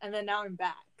 and then now I'm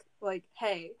back. Like,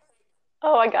 hey.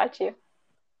 Oh, I got you.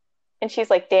 And she's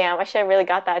like, damn, I should have really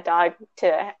got that dog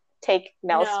to take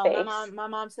Mel's space. My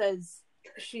mom says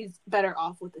she's better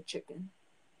off with a chicken.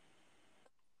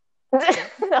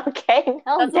 Okay,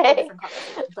 no that's day. a whole different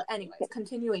conversation. But anyways,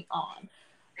 continuing on.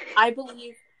 I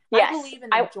believe in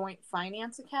a joint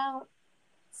finance account.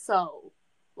 So,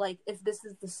 like, if this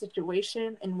is the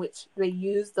situation in which they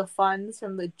use the funds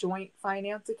from the joint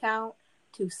finance account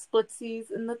to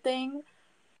splitsies in the thing,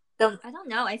 I don't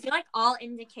know. I feel like all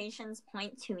indications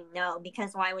point to no,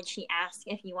 because why would she ask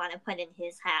if you want to put in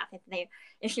his half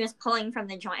if she was pulling from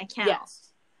the joint account? Yes.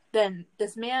 Then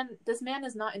this man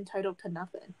is not entitled to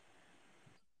nothing.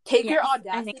 Take your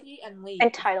audacity and leave.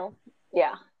 Entitled.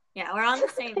 Yeah. Yeah, we're on the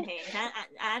same page.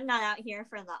 I'm not out here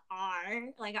for the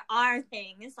R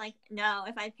things. Like, no,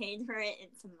 if I paid for it,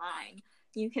 it's mine.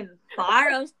 You can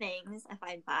borrow things if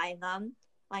I buy them.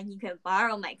 Like, you could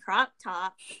borrow my crop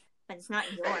top, but it's not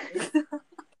yours.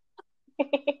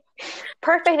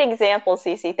 Perfect example,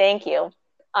 Cece. Thank you.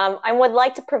 I would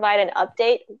like to provide an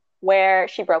update where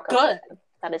she broke up with him.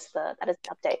 That is the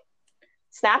update.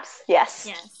 Snaps? Yes.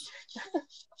 Yes.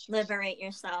 Liberate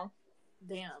yourself.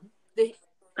 Damn.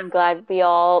 I'm glad we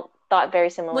all thought very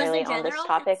Was similarly the on this general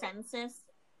topic. consensus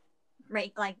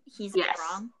right? Like, he's Yes.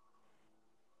 wrong.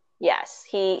 Yes,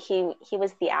 he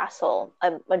was the asshole.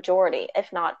 A majority,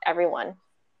 if not everyone.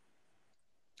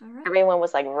 All right. Everyone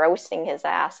was like roasting his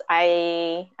ass.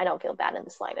 I don't feel bad in the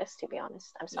slightest, to be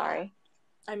honest. I'm sorry.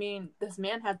 I mean, this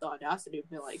man had the audacity to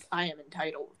be like, I am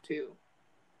entitled to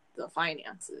the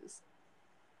finances.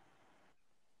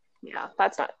 Yeah,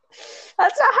 that's not how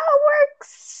it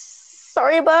works.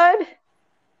 Sorry, bud.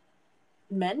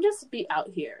 Men just be out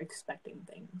here expecting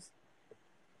things.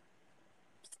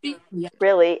 Yeah.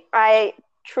 Really, I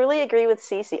truly agree with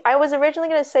Cece. I was originally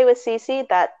going to say with Cece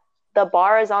that the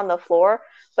bar is on the floor,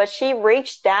 but she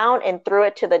reached down and threw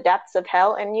it to the depths of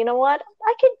hell. And you know what?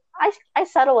 I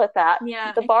settle with that.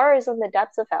 Yeah. The bar is in the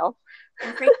depths of hell.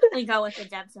 I frequently go with the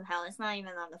depths of hell. It's not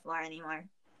even on the floor anymore.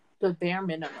 The bare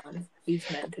minimum these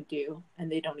men could do,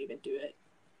 and they don't even do it.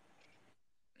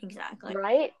 Exactly.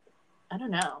 Right? I don't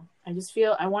know. I just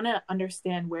feel I want to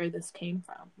understand where this came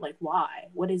from. Like, why?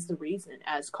 What is the reason?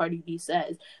 As Cardi B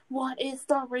says, what is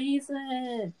the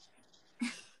reason?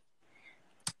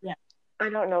 Yeah. I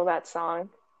don't know that song,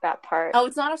 that part. Oh,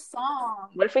 it's not a song.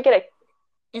 What if we get a...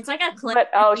 It's like a clip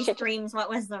she screams, what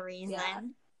was the reason? Yeah.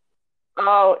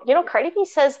 Oh, Cardi B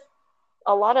says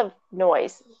a lot of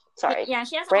noise. Sorry. Yeah,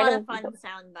 she has a lot of fun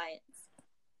sound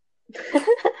bites.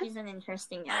 She's an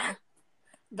interesting guy.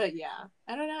 But yeah,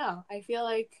 I don't know. I feel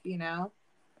like,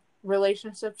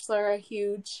 relationships are a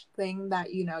huge thing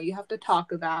that, you have to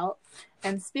talk about.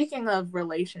 And speaking of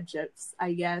relationships,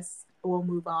 I guess we'll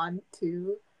move on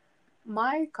to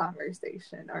my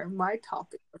conversation or my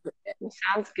topic.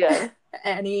 Sounds good.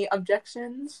 Any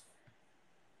objections?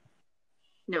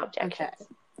 No objections. Okay.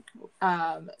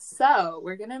 So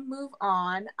we're gonna move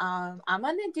on. I'm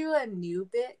gonna do a new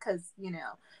bit because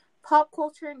pop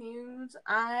culture news.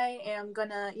 I am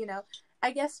gonna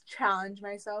I guess challenge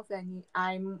myself, and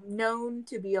I'm known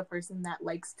to be a person that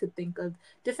likes to think of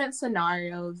different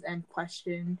scenarios and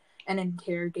question and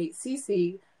interrogate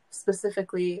Cece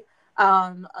specifically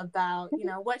about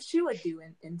what she would do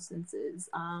in instances.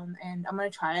 And I'm gonna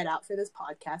try it out for this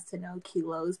podcast to know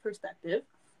Kilo's perspective.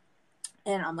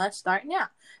 And I'm gonna start now.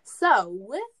 So,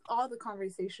 with all the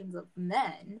conversations of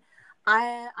men,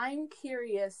 I'm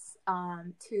curious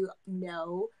to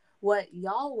know what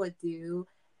y'all would do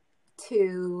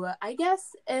to, I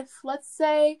guess, if let's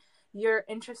say you're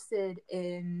interested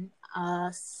in a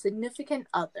significant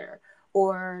other,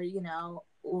 or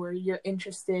or you're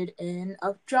interested in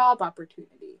a job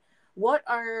opportunity. What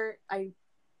are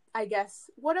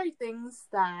what are things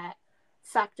that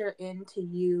factor into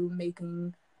you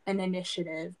making an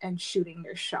initiative and shooting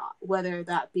your shot, whether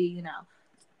that be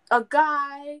a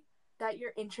guy that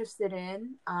you're interested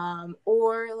in,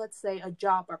 or let's say a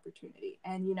job opportunity.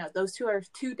 And those two are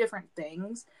two different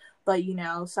things, but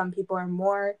some people are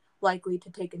more likely to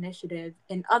take initiative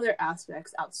in other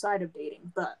aspects outside of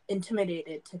dating, but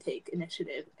intimidated to take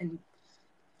initiative in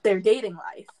their dating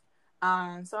life.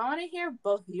 So I want to hear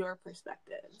both your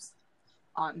perspectives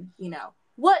on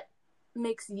what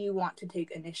makes you want to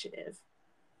take initiative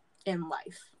in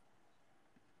life.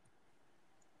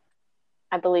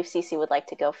 I believe Cece would like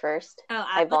to go first. Oh,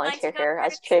 I volunteer like her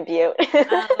as tribute.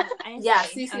 Yeah,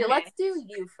 Cece, okay. Let's do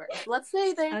you first. Let's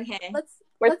say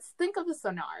let's think of a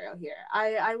scenario here.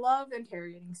 I love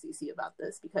interrogating Cece about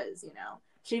this because,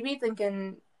 she'd be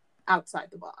thinking outside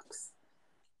the box.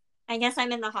 I guess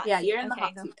I'm in the hot seat. Yeah, you're in the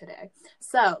hot seat today.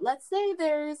 So let's say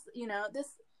there's, this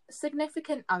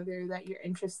significant other that you're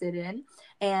interested in,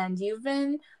 and you've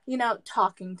been,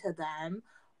 talking to them.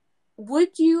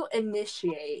 Would you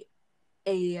initiate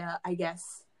a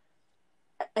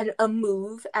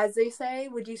move, as they say?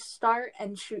 Would you start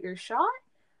and shoot your shot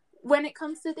when it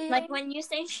comes to dating? Like, when you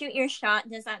say shoot your shot,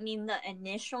 does that mean the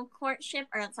initial courtship,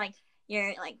 or it's like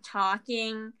you're like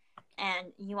talking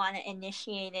and you want to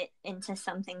initiate it into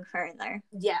something further?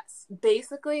 Yes.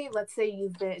 Basically, let's say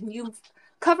you've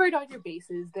covered all your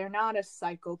bases. They're not a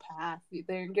psychopath.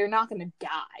 You're not going to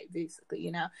die,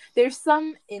 basically, There's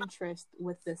some interest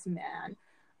with this man,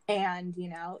 and,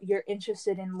 you're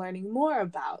interested in learning more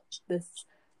about this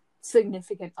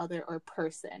significant other or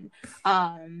person.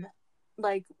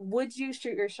 like, would you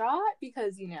shoot your shot?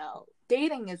 Because, you know,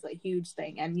 dating is a huge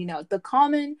thing. And, you know, the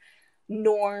common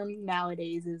norm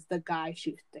nowadays is the guy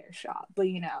shoots their shot. But,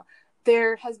 you know,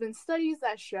 there has been studies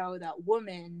that show that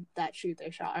women that shoot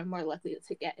their shot are more likely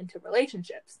to get into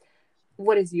relationships.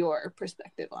 What is your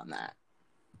perspective on that?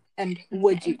 And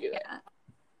would you do it?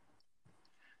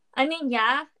 I mean,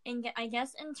 yeah, and I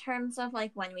guess in terms of,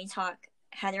 like, when we talk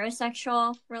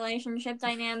heterosexual relationship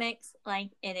dynamics,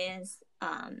 like, it is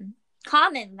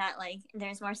common that, like,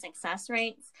 there's more success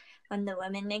rates when the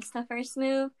woman makes the first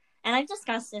move. And I've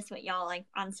discussed this with y'all, like,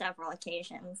 on several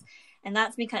occasions. And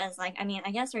that's because, like, I mean,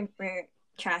 I guess we're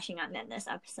trashing on men this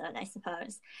episode, I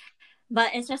suppose.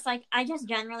 But it's just, like, I just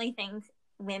generally think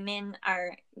women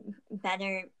are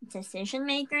better decision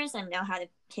makers and know how to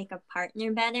pick a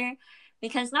partner better.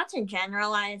 Because, not to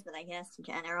generalize, but I guess to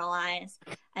generalize,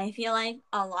 I feel like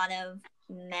a lot of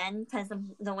men, because of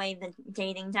the way the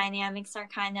dating dynamics are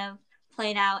kind of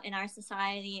played out in our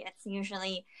society, it's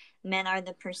usually men are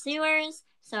the pursuers.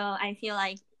 So I feel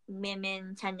like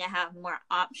women tend to have more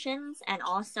options. And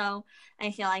also, I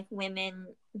feel like women,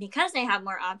 because they have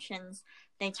more options,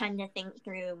 they tend to think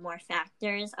through more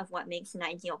factors of what makes an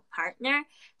ideal partner.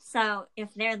 So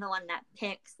if they're the one that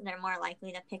picks, they're more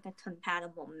likely to pick a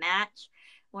compatible match.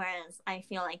 Whereas I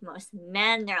feel like most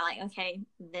men, they're like, okay,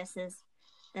 this is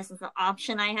the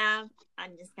option I have.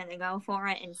 I'm just going to go for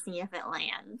it and see if it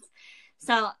lands.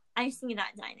 So I see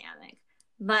that dynamic.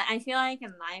 But I feel like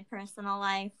in my personal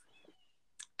life,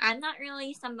 I'm not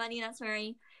really somebody that's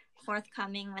very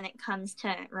forthcoming when it comes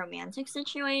to romantic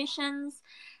situations.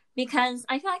 Because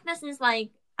I feel like this is, like,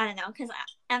 I don't know, because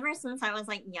ever since I was,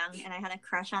 like, young and I had a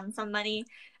crush on somebody,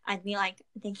 I'd be like,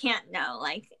 they can't know,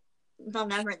 like, they'll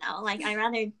never know. Like, I'd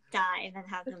rather die than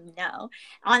have them know.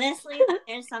 Honestly,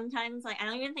 there's sometimes, like, I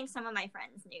don't even think some of my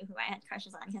friends knew who I had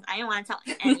crushes on, because I didn't want to tell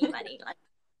anybody. Like,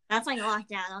 that's, like, locked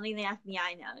down. Only the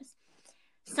FBI knows.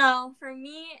 So, for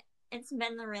me, it's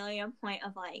been really a point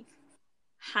of, like,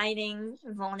 hiding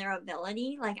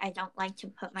vulnerability. Like, I don't like to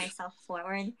put myself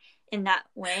forward in that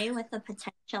way with the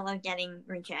potential of getting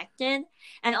rejected.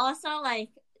 And also, like,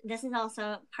 this is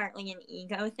also partly an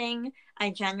ego thing.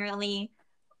 I generally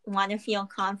want to feel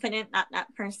confident that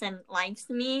that person likes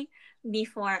me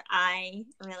before I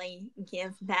really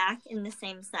give back in the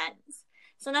same sense.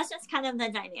 So that's just kind of the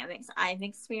dynamics I've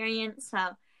experienced.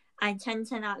 So I tend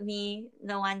to not be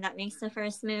the one that makes the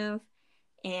first move.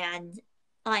 And,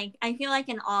 like, I feel like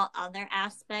in all other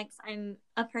aspects, I'm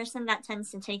a person that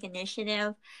tends to take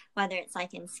initiative, whether it's,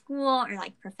 like, in school or,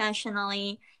 like,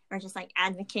 professionally, or just, like,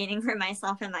 advocating for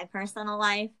myself in my personal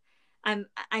life.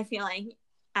 I feel like,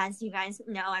 as you guys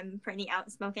know, I'm a pretty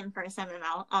outspoken person, and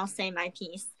I'll say my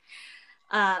piece.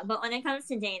 But when it comes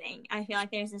to dating, I feel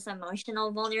like there's this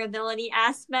emotional vulnerability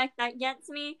aspect that gets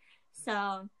me.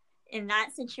 So in that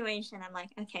situation, I'm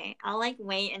like, okay, I'll, like,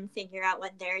 wait and figure out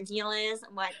what their deal is,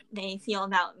 what they feel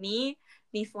about me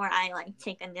before I, like,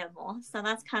 take a nibble. So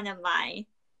that's kind of my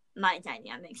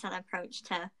dynamics and approach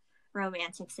to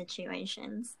romantic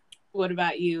situations. What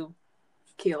about you,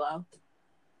 Kilo?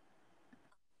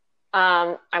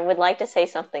 I would like to say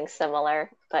something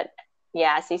similar, but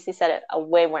yeah, Cece said it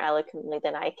way more eloquently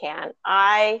than I can.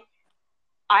 I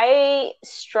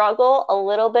struggle a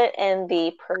little bit in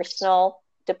the personal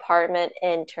department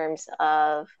in terms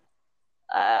of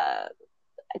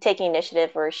taking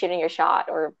initiative or shooting your shot,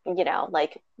 or, you know,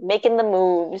 like, making the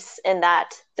moves in that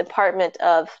department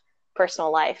of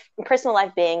personal life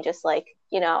being just, like,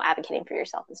 you know, advocating for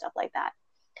yourself and stuff like that.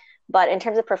 But in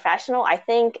terms of professional, I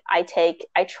think I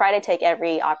try to take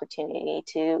every opportunity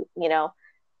to, you know,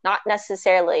 not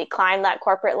necessarily climb that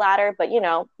corporate ladder, but, you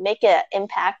know, make an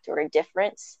impact or a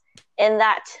difference in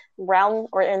that realm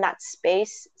or in that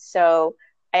space. So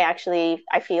I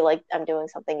feel like I'm doing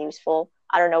something useful.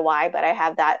 I don't know why, but I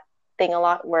have that thing a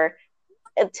lot where,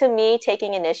 to me,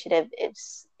 taking initiative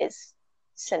is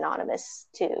synonymous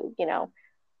to, you know,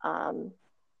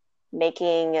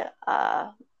 making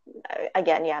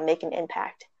making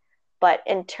impact. But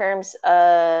in terms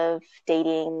of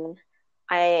dating,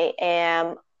 I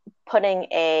am putting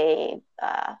a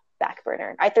back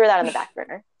burner. I threw that on the back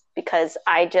burner because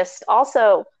I just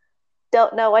also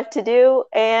don't know what to do.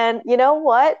 And you know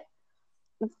what?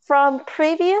 From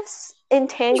previous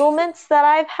entanglements that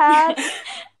I've had,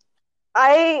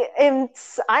 I'm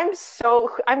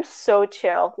so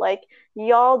chill. Like,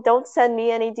 y'all don't send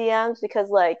me any DMs because,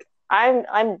 like,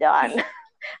 I'm done.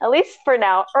 At least for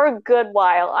now, or a good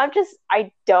while. I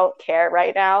don't care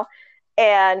right now.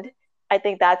 And I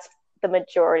think that's the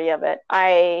majority of it.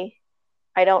 I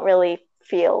don't really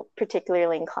feel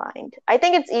particularly inclined. I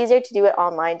think it's easier to do it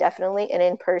online, definitely, and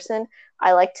in person.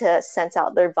 I like to sense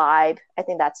out their vibe. I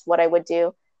think that's what I would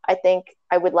do. I think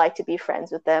I would like to be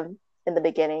friends with them in the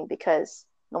beginning because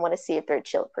I want to see if they're a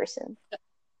chill person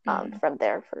from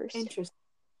there first. Interesting.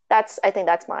 I think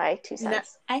that's my 2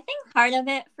 cents. I think part of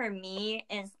it for me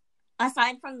is,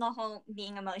 aside from the whole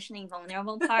being emotionally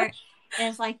vulnerable part,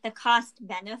 is like the cost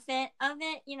benefit of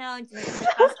it,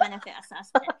 the cost benefit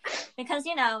assessment. Because,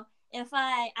 if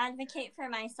I advocate for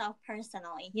myself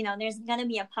personally, there's going to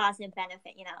be a positive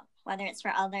benefit, whether it's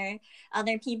for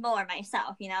other people or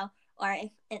myself, or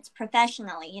if it's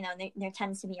professionally, there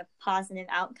tends to be a positive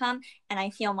outcome, and I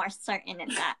feel more certain in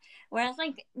that. Whereas,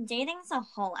 like, dating's a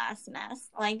whole ass mess.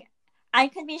 Like, I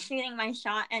could be shooting my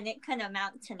shot and it could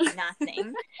amount to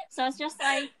nothing. So it's just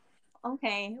like,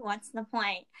 okay, what's the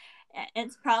point?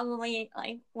 It's probably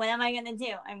like, what am I gonna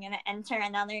do? I'm gonna enter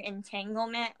another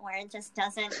entanglement where it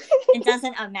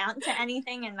doesn't amount to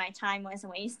anything, and my time was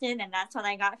wasted, and that's what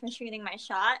I got for shooting my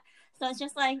shot. So it's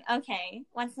just like, okay,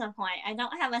 what's the point? I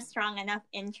don't have a strong enough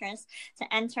interest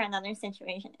to enter another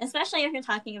situation, especially if you're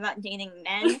talking about dating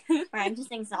men, where I'm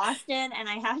just exhausted and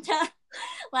I have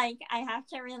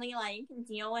to really like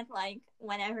deal with like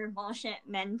whatever bullshit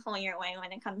men pull your way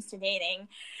when it comes to dating,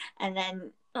 and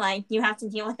then like you have to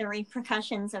deal with the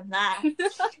repercussions of that.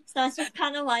 So it's just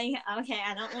kind of like, okay,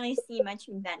 I don't really see much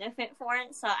benefit for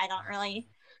it, so I don't really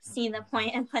see the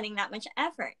point in putting that much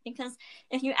effort. Because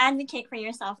if you advocate for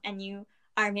yourself and you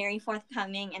are very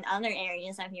forthcoming in other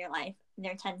areas of your life, you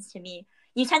tend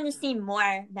to see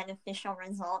more beneficial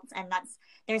results, and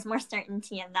there's more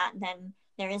certainty in that than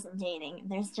there is in dating.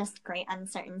 There's just great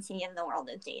uncertainty in the world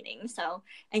of dating, so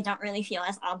I don't really feel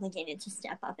as obligated to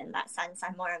step up in that sense.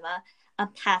 I'm more of a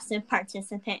passive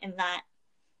participant in that.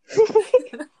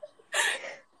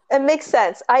 It makes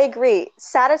sense. I agree.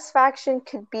 Satisfaction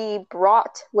could be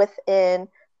brought within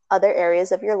other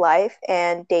areas of your life,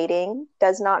 and dating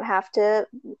does not have to,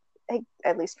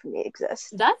 at least for me,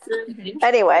 exist. That's really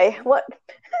anyway.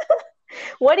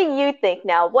 What do you think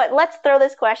now? Let's throw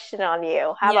this question on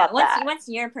you. How about that? What's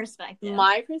your perspective?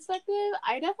 My perspective,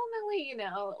 I definitely,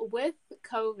 with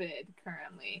COVID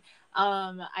currently,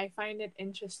 I find it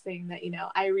interesting that,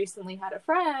 I recently had a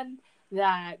friend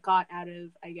that got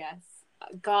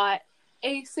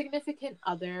a significant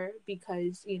other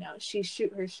because, she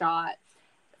shoot her shot.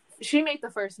 She made the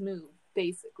first move,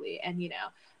 basically. And,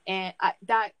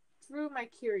 that threw my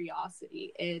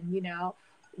curiosity in,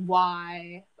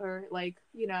 why, or like,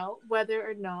 whether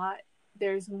or not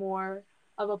there's more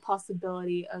of a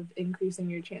possibility of increasing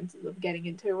your chances of getting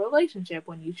into a relationship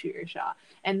when you shoot your shot.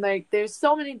 And like, there's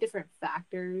so many different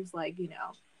factors, like,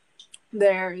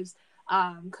 there's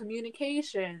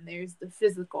communication, there's the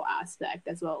physical aspect,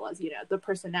 as well as, the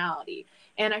personality.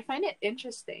 And I find it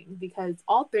interesting because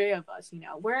all three of us,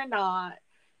 we're not,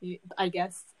 I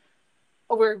guess,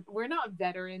 we're not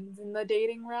veterans in the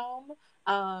dating realm.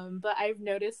 But I've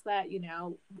noticed that,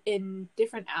 in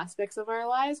different aspects of our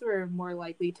lives, we're more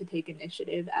likely to take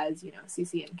initiative, as,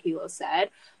 Cece and Kilo said.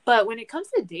 But when it comes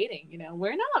to dating,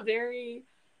 we're not very,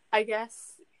 I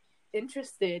guess,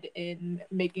 interested in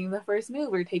making the first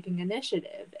move or taking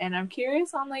initiative. And I'm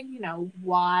curious on, like,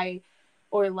 why,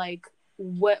 or like,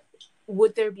 what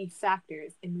would there be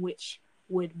factors in which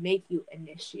would make you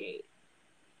initiate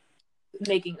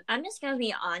making. I'm just gonna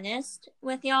be honest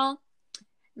with y'all.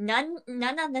 None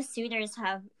of the suitors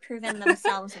have proven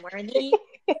themselves worthy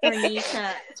for me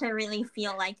to really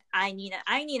feel like I need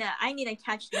to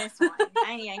catch this one.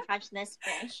 I need to catch this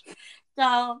fish.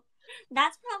 So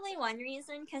that's probably one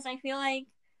reason, because I feel like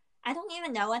I don't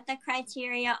even know what the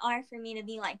criteria are for me to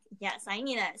be like, yes, I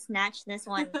need to snatch this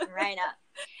one right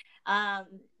up.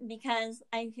 Because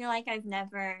I feel like I've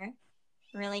never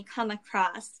really come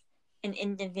across an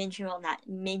individual that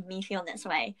made me feel this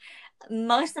way.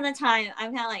 Most of the time,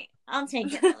 I'm kind of like, I'll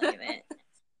take it or leave it.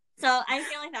 So I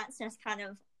feel like that's just kind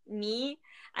of me.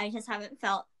 I just haven't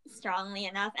felt strongly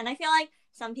enough. And I feel like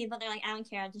some people, they're like, I don't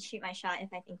care, I'll just shoot my shot if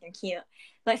I think they're cute.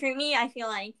 But for me, I feel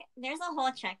like there's a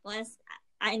whole checklist.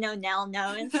 I know Nell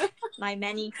knows my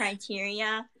many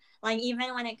criteria. Like,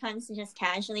 even when it comes to just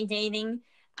casually dating,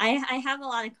 I have a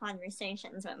lot of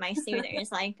conversations with my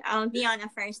suitors. Like, I'll be on a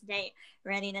first date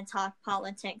ready to talk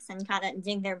politics and kind of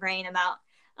dig their brain about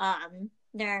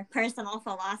their personal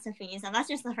philosophies, and that's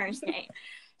just the first date.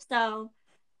 So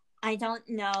I don't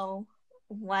know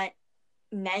what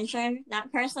measure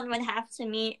that person would have to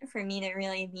meet for me to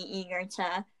really be eager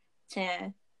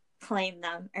to claim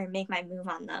them or make my move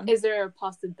on them. Is there a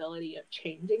possibility of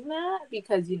changing that?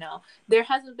 Because, there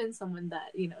hasn't been someone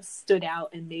that, stood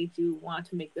out and made you want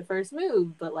to make the first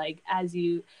move. But like,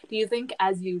 do you think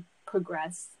as you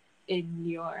progress in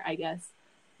your, I guess,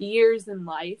 years in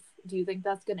life, do you think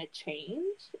that's going to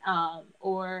change?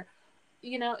 Or,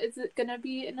 you know, is it going to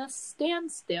be in a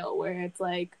standstill where it's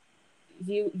like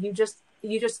you just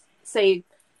say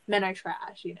men are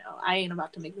trash, you know, I ain't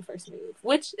about to make the first move,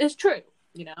 which is true,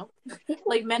 you know,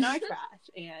 like men are trash,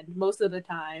 and most of the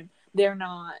time they're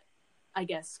not, I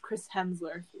guess, Chris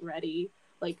Hemsworth ready,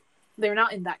 like they're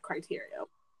not in that criteria.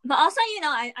 But also, you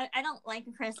know, I don't like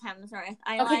Chris Hemsworth.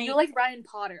 You like Ryan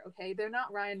Potter, okay? They're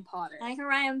not Ryan Potter. I like a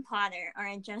Ryan Potter or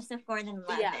a Joseph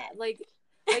Gordon-Levitt. Yeah, like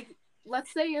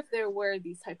let's say if there were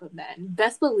these type of men,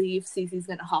 best believe Cece's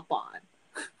gonna hop on.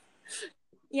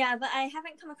 Yeah, but I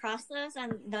haven't come across those,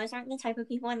 and those aren't the type of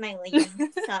people in my league.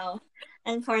 So,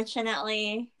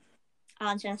 unfortunately,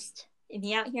 I'll just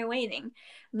be out here waiting.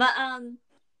 But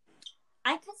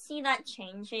I could see that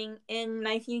changing in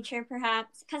my future,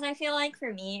 perhaps, because I feel like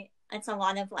for me, it's a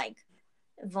lot of like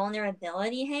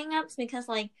vulnerability hangups, because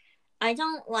like I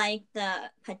don't like the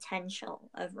potential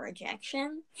of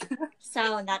rejection.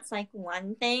 So that's like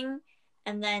one thing.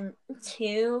 And then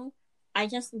two, I'm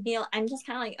just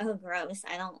kind of like, oh, gross.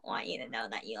 I don't want you to know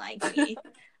that you like me,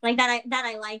 like that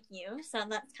I like you. So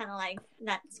that's kind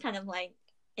of like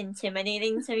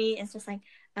intimidating to me. It's just like,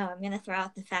 oh, I'm gonna throw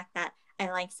out the fact that I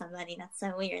like somebody. That's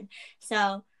so weird.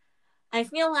 So I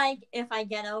feel like if I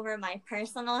get over my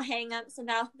personal hangups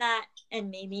about that,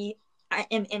 and maybe I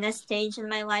am in a stage in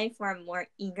my life where I'm more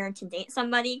eager to date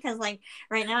somebody, because like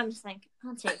right now I'm just like,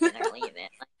 I'll take it or leave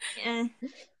it.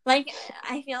 Like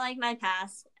I feel like my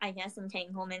past, I guess,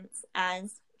 entanglements,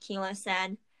 as Kilo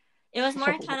said, it was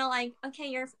more kind of like, okay,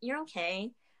 you're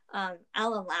okay. I'll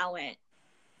allow it.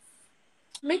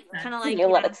 Kind of like you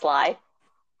let it slide.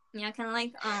 Yeah, kind of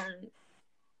like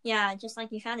yeah, just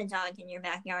like you found a dog in your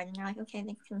backyard and you're like, okay,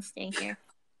 they can stay here.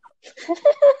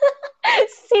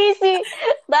 Cece,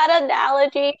 that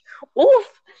analogy.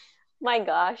 Oof. My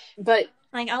gosh. But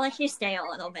like, I'll let you stay a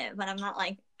little bit, but I'm not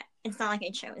like, it's not like I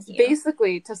chose you.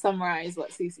 Basically, to summarize what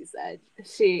Cece said,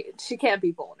 she can't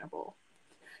be vulnerable.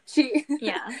 She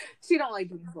don't like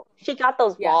being vulnerable. She got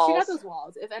those walls. Yeah, she got those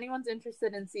walls. If anyone's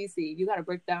interested in Cece, you got to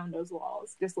break down those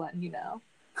walls. Just letting you know.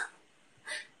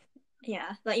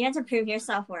 Yeah, but you have to prove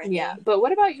yourself worthy. Yeah, but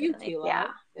what about you, Kilo? Yeah.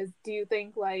 Do you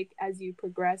think, like, as you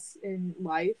progress in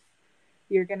life,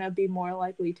 you're gonna be more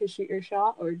likely to shoot your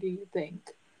shot, or do you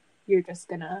think you're just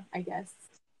gonna, I guess,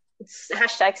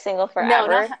 hashtag single forever?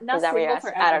 No, not Is that single what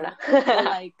forever. I don't know. But,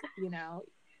 like, you know,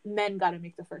 men got to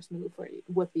make the first move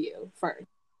with you first.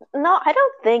 No, I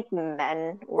don't think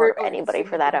men or anybody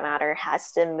for that matter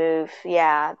has to move.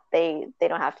 Yeah, they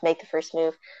don't have to make the first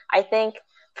move. I think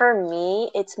for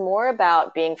me, it's more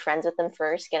about being friends with them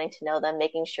first, getting to know them,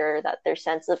 making sure that their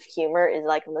sense of humor is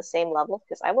like on the same level.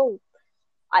 Because I will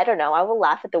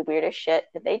laugh at the weirdest shit.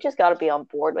 They just got to be on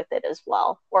board with it as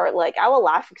well. Or like, I will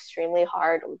laugh extremely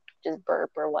hard, or just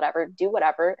burp or whatever, do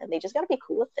whatever, and they just got to be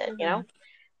cool with it, you know?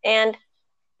 And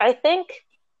I think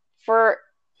what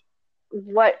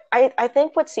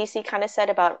Cece kind of said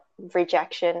about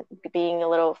rejection, being a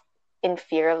little in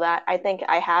fear of that, I think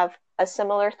I have a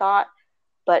similar thought,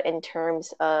 but in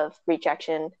terms of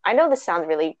rejection, I know this sounds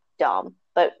really dumb,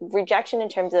 but rejection in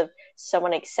terms of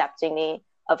someone accepting me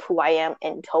of who I am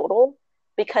in total,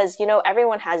 because, you know,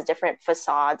 everyone has different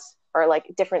facades or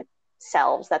like different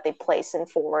selves that they place in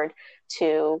forward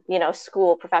to, you know,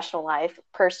 school, professional life,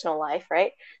 personal life,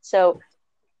 right? So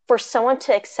for someone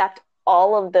to accept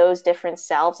all of those different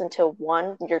selves into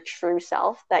one, your true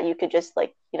self, that you could just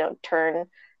like, you know, turn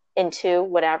into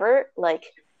whatever, like,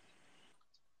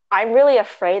 I'm really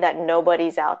afraid that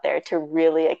nobody's out there to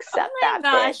really accept that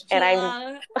gosh, bit. And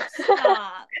I'm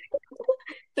stop.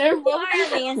 They're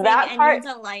amazing and you're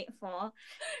delightful.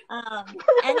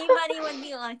 Anybody would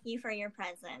be lucky for your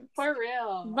presence. For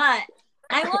real. But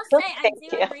I will say I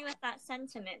do agree with that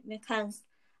sentiment, because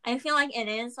I feel like it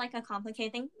is like a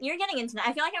complicated thing. You're getting into that.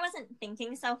 I feel like I wasn't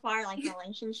thinking so far like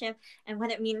relationship and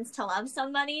what it means to love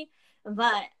somebody.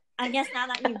 But I guess now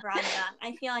that you brought it up,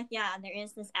 I feel like, yeah, there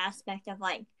is this aspect of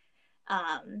like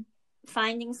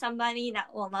finding somebody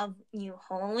that will love you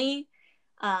wholly,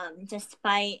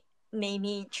 despite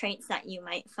maybe traits that you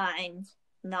might find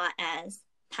not as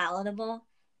palatable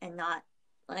and not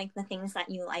like the things that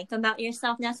you like about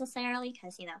yourself necessarily,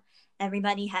 because, you know,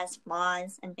 everybody has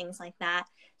flaws and things like that.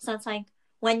 So it's like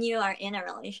when you are in a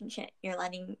relationship, you're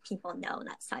letting people know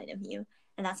that side of you,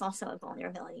 and that's also a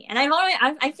vulnerability. And I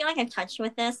feel like I've touched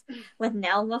with this with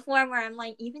Nell before, where I'm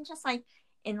like, even just like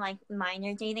in like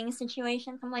minor dating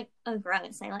situations, I'm like, oh,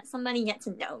 gross, I let somebody get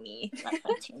to know me. That's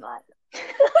like too much.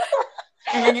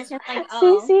 And then it's just like,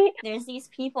 oh, there's these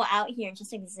people out here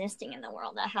just existing in the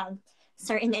world that have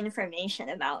certain information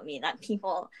about me that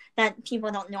people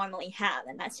don't normally have,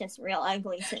 and that's just real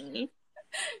ugly to me.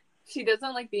 She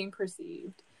doesn't like being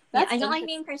perceived. Yeah, I don't like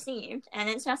being perceived, and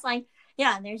it's just like,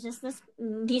 yeah, there's just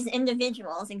these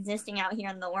individuals existing out here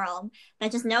in the world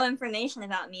that just know information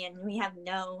about me, and we have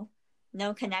no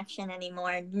connection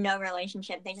anymore, no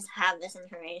relationship. They just have this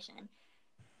information.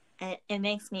 And it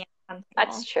makes me uncomfortable.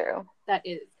 That's true. That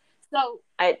is. So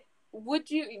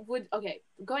okay,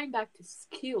 going back to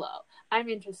Kilo, I'm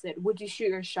interested. Would you shoot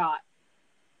your shot,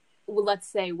 let's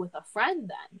say, with a friend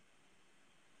then?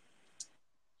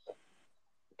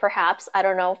 Perhaps. I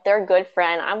don't know. If they're a good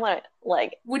friend, I'm gonna,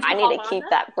 like, I need to keep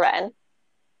that friend.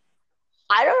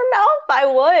 I don't know if I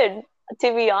would,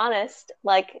 to be honest.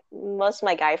 Like, most of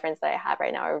my guy friends that I have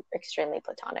right now are extremely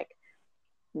platonic.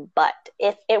 But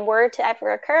if it were to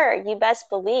ever occur, you best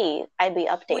believe I'd be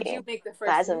updating. Would you make the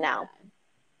first as of now?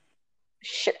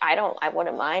 Sure, I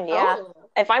wouldn't mind, yeah. Oh.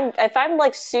 If I'm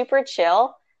like super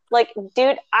chill, like,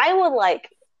 dude, I would, like,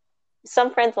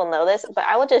 some friends will know this, but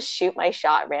I will just shoot my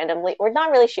shot randomly, or not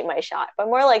really shoot my shot, but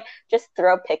more like just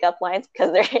throw pickup lines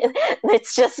because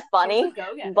it's just funny.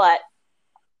 But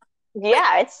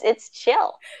yeah, it's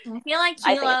chill. I feel like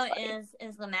Kilo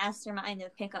is the mastermind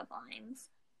of pickup lines.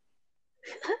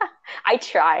 I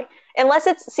try. Unless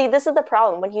this is the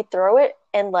problem. When you throw it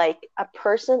and, like, a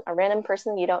random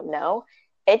person you don't know,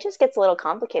 it just gets a little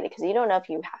complicated because you don't know if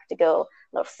you have to go a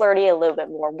little flirty, a little bit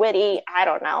more witty. I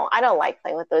don't know. I don't like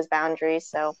playing with those boundaries.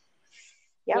 So,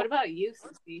 yeah. What about you,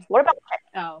 Sissy? What about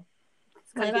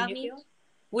What about me?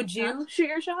 Would you shoot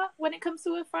your shot when it comes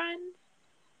to a friend?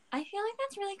 I feel like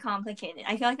that's really complicated.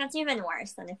 I feel like that's even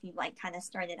worse than if you, like, kind of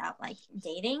started out, like,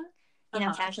 dating, you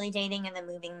know, casually dating and then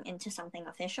moving into something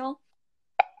official.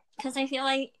 Because I feel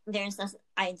like there's this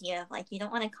idea of, like, you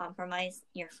don't want to compromise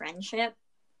your friendship.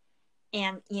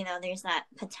 And, you know, there's that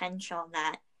potential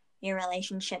that your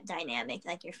relationship dynamic,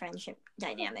 like your friendship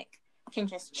dynamic, can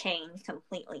just change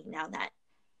completely now that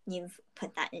you've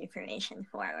put that information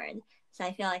forward. So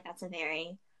I feel like that's a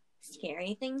very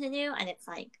scary thing to do. And it's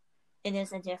like, it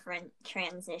is a different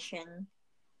transition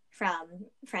from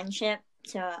friendship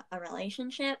to a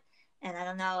relationship. And I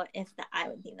don't know if I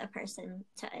would be the person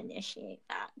to initiate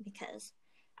that, because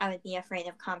I would be afraid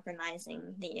of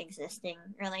compromising the existing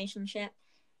relationship.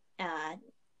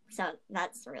 So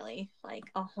that's really, like,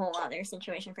 a whole other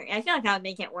situation for me. I feel like that would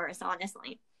make it worse,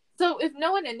 honestly. So if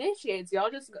no one initiates,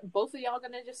 both of y'all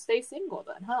gonna just stay single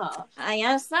then, huh? I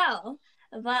guess so.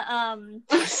 But,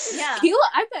 yeah.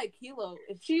 I bet Kilo,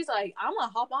 if she's like, I'm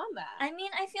gonna hop on that. I mean,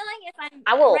 I feel like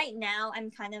right now,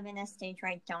 I'm kind of in a stage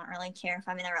where I don't really care if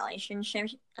I'm in a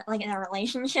relationship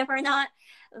or not.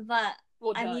 But,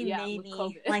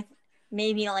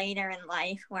 maybe later in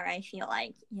life where I feel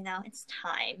like, you know, it's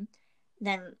time,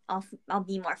 then I'll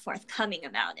be more forthcoming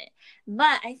about it.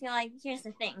 But I feel like, here's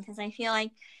the thing, because I feel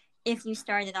like if you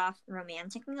started off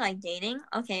romantically, like dating,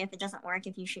 okay, if it doesn't work,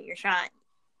 if you shoot your shot,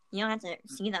 you don't have to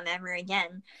see them ever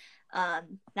again.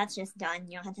 That's just done.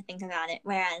 You don't have to think about it.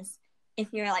 Whereas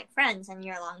if you're, like, friends and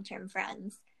you're long-term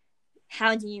friends,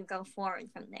 how do you go forward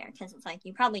from there? Because it's like,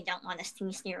 you probably don't want to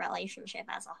cease your relationship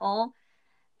as a whole.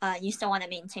 You still want to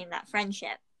maintain that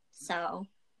friendship. So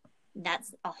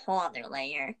that's a whole other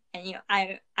layer. And, you know,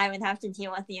 I would have to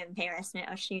deal with the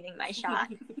embarrassment of shooting my shot.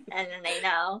 And then they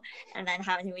know. And then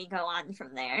how do we go on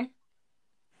from there?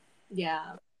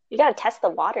 Yeah. You gotta test the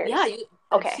waters. Yeah.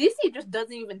 Okay. Cece just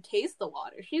doesn't even taste the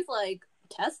water. She's like,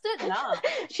 test it? No.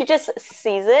 She just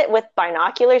sees it with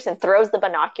binoculars and throws the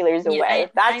binoculars away.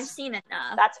 I've seen it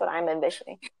enough. That's what I'm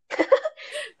envisioning.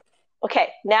 Okay,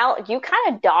 now you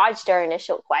kind of dodged our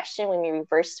initial question when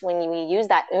we used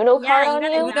that Uno card on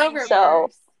you. So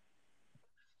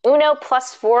Uno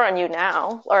 +4 on you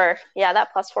now, or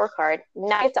that +4 card.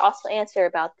 Now you have to also answer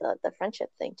about the friendship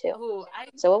thing too. Ooh,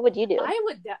 so what would you do?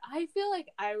 I feel like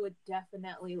I would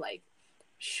definitely, like,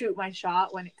 shoot my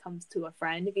shot when it comes to a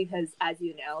friend, because, as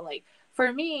you know, like,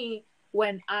 for me,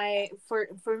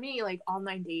 for me, like,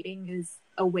 online dating is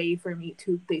a way for me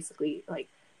to basically, like,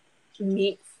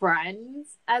 meet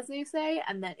friends, as they say,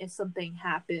 and then if something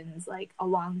happens, like,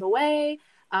 along the way,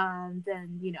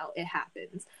 then, you know, it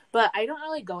happens. But I don't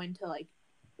really go into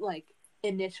like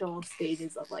initial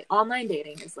stages of, like, online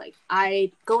dating. Is like,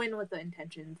 I go in with the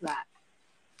intentions that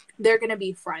they're gonna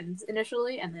be friends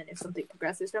initially, and then if something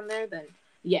progresses from there, then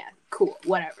yeah, cool,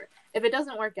 whatever. If it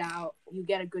doesn't work out, you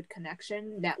get a good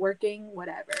connection, networking,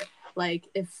 whatever. Like,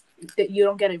 if you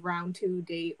don't get a round 2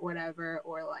 date, whatever,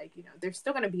 or, like, you know, they're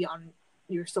still going to be on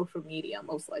your social media,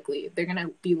 most likely. They're going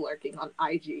to be lurking on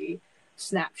IG,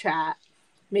 Snapchat,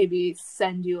 maybe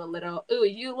send you a little, ooh,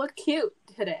 you look cute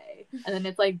today. And then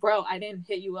it's like, bro, I didn't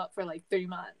hit you up for, like, 3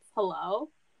 months. hello.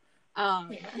 Yeah.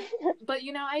 But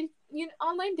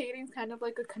online dating is kind of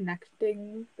like a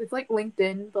connecting. It's like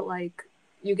LinkedIn, but like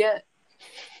you get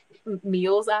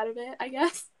meals out of it, I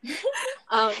guess.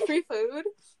 Free food.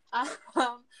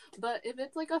 But if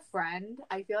it's like a friend,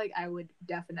 I feel like I would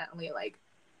definitely like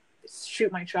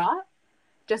shoot my shot,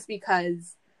 just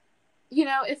because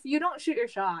if you don't shoot your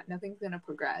shot, nothing's gonna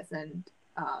progress, and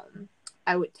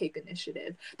I would take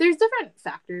initiative. There's different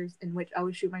factors in which I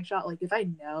would shoot my shot. Like if I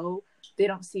know they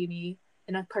don't see me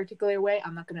in a particular way,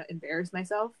 I'm not gonna embarrass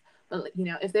myself. But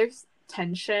if there's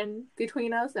tension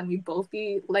between us and we both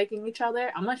be liking each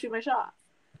other, I'm gonna shoot my shot.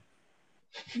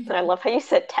 I love how you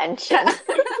said tension.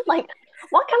 Like,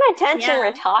 what kind of tension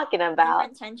we're talking about?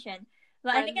 Different tension.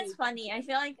 But I think it's funny. I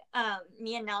feel like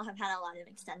me and Nell have had a lot of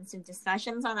extensive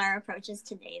discussions on our approaches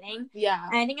to dating. Yeah.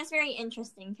 And I think it's very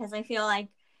interesting because I feel like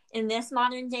in this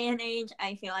modern day and age,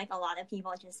 I feel like a lot of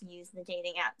people just use the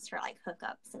dating apps for like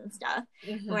hookups and stuff.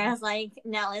 Mm-hmm. Whereas like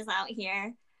Nell is out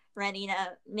here ready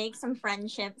to make some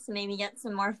friendships, maybe get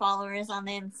some more followers on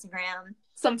the Instagram.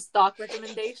 Some stock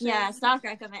recommendations. Yeah, stock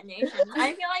recommendations.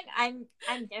 I feel like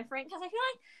I'm different because I feel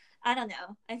like, I don't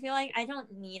know, I feel like I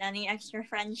don't need any extra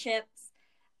friendships.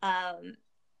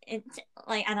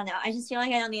 Like, I don't know, I just feel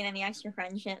like I don't need any extra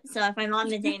friendships. So if I'm on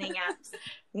the dating apps,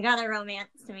 you gotta romance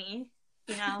me,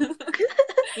 you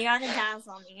gotta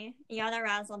dazzle me, you gotta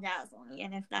razzle dazzle me,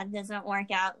 and if that doesn't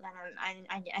work out, then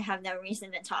I have no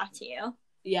reason to talk to you.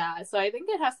 Yeah, so I think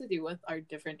it has to do with our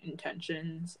different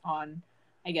intentions on,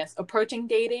 I guess, approaching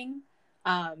dating,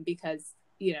 because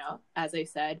as I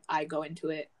said, I go into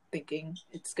it thinking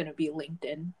it's gonna be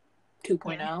LinkedIn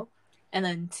 2.0, yeah. And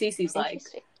then Cece's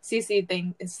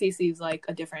like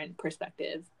a different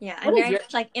perspective. Yeah, I'm very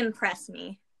much like impress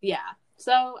me. Yeah,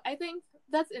 so I think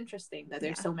that's interesting that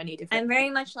there's so many different. I'm very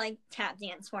much like tap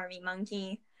dance for me,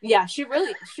 monkey. Yeah, she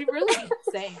really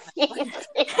saying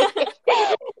that.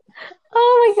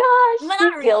 Oh my gosh, but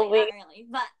not really.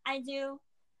 But I do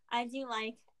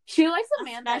like. She likes a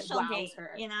man that wows date,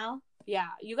 her. Yeah,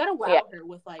 you gotta wow her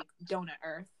with like Donut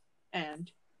Earth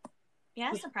and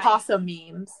possum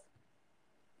memes.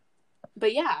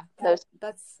 But yeah, that's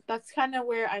kind of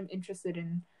where I'm interested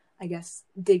in, I guess,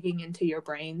 digging into your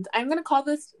brains. I'm gonna call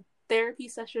this therapy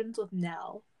sessions with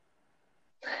Nell.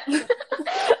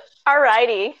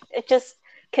 Alrighty, it just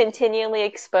continually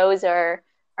expose our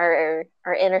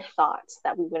inner thoughts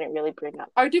that we wouldn't really bring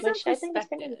up. Our different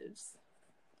perspectives.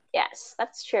 Yes,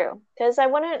 that's true. Because I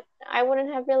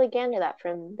wouldn't have really gathered that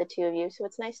from the two of you, so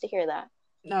it's nice to hear that.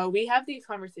 No, we have these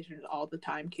conversations all the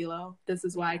time, Kilo. This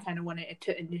is why I kind of wanted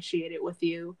to initiate it with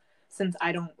you, since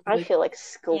I don't. I feel like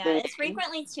school. Yeah, it's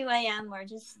frequently 2 a.m. We're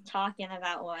just talking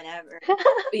about whatever.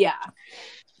 Yeah.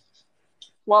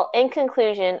 Well, in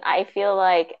conclusion, I feel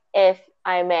like, if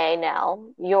I may, Nell,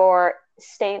 your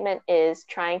statement is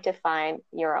trying to find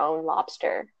your own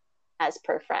lobster, as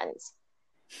per Friends.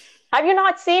 Have you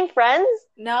not seen Friends?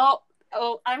 No.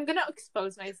 Oh, I'm gonna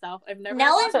expose myself. I've never.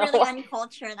 Nell is really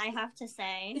uncultured, I have to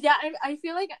say. Yeah, I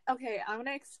feel like, okay, I'm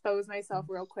gonna expose myself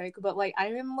real quick, but like I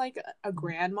am like a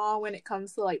grandma when it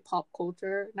comes to like pop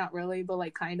culture. Not really, but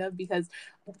like kind of, because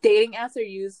dating apps are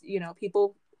used.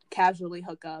 People casually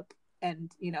hook up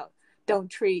and don't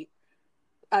treat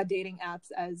dating apps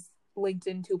as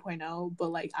LinkedIn 2.0,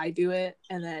 but like I do it.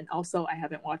 And then also I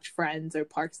haven't watched Friends or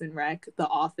Parks and Rec, The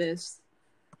Office.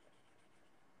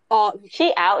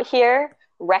 She out here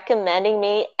recommending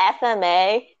me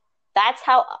FMA. That's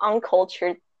how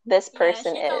uncultured this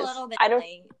person is. A little bit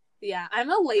late. Yeah, I'm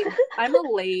a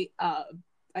late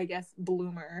I guess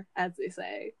bloomer, as they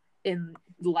say, in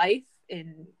life,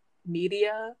 in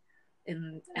media,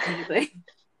 in anything.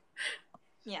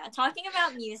 Yeah, talking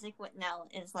about music with Nell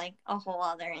is like a whole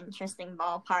other interesting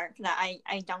ballpark that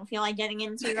I don't feel like getting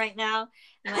into right now.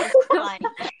 Like,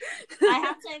 I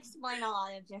have to explain a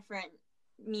lot of different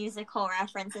musical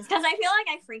references because I feel like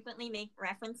I frequently make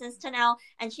references to Nell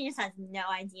and she just has no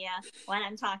idea what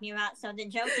I'm talking about, so the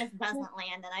joke just doesn't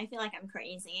land and I feel like I'm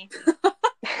crazy.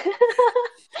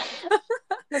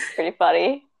 That's pretty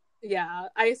funny. Yeah,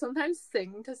 I sometimes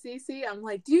sing to Cece. I'm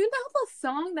like, do you know the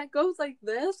song that goes like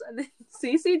this? And then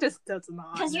Cece just does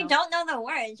not. Because you don't know the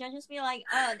words. You'll just be like,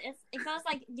 oh, it goes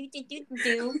like do do do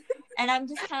do, and I'm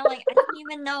just kind of like, I don't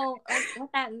even know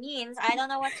what that means. I don't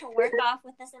know what to work off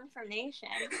with this information.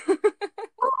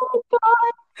 Oh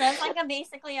God! So it's like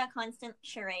basically a constant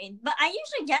charade. But I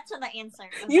usually get to the answer.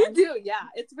 You do, yeah.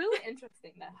 It's really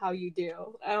interesting how you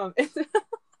do.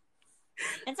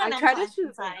 It's a mental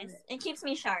exercise. It keeps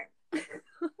me sharp.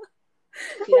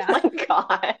 Yeah. Oh my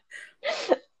God.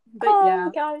 But yeah,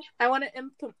 gosh. I wanted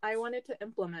to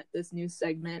implement this new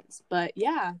segment. But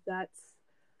yeah, that's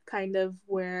kind of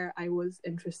where I was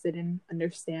interested in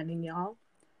understanding y'all.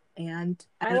 And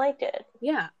I liked it.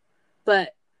 Yeah.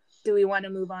 But do we want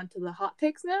to move on to the hot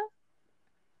takes now?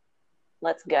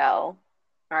 Let's go.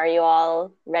 Are you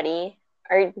all ready?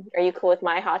 Are you cool with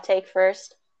my hot take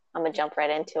first? I'm going to jump right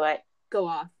into it. Go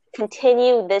off.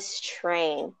 Continue this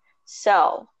train.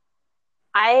 So,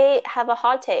 I have a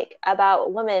hot take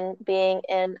about women being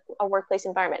in a workplace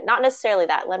environment. Not necessarily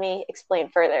that. Let me explain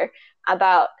further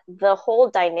about the whole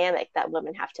dynamic that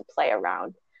women have to play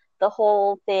around. The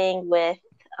whole thing with,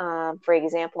 for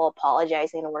example,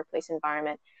 apologizing in a workplace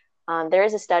environment. There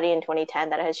is a study in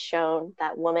 2010 that has shown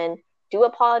that women do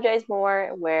apologize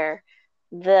more, where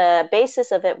the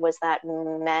basis of it was that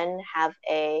men have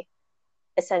a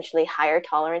essentially higher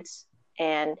tolerance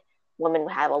and women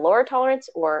have a lower tolerance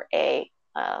or a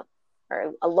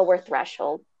lower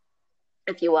threshold,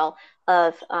 if you will,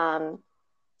 of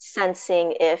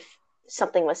sensing if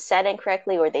something was said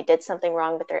incorrectly or they did something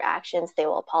wrong with their actions. They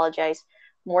will apologize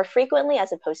more frequently,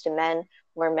 as opposed to men,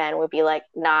 where men would be like,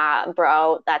 nah,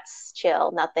 bro, that's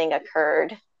chill, nothing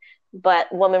occurred. But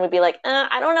women would be like,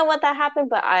 I don't know what that happened,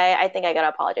 but I think I gotta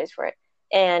apologize for it.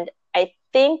 And I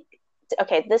think,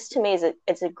 okay, this to me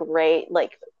it's a great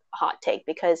like hot take,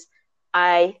 because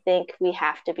I think we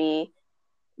have to be,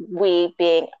 we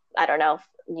being, I don't know if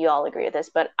you all agree with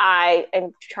this, but I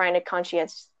am trying to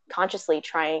consciously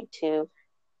trying to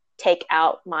take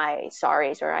out my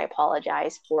sorries or I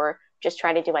apologize for just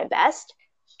trying to do my best.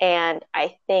 And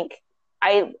I think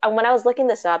when I was looking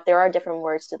this up, there are different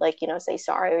words to, like, say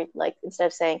sorry, like instead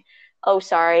of saying, oh,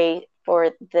 sorry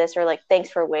for this, or like,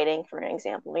 thanks for waiting, for an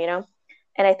example,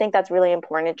 And I think that's really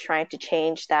important, trying to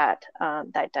change that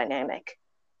dynamic,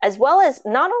 as well as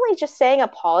not only just saying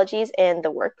apologies in the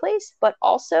workplace, but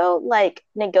also like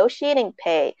negotiating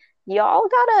pay. Y'all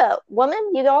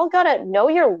gotta know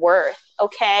your worth,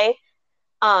 okay?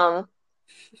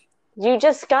 You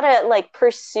just gotta like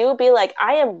be like,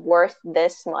 I am worth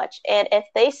this much. And if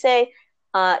they say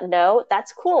no,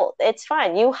 that's cool. It's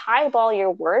fine. You highball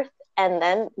your worth, and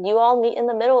then you all meet in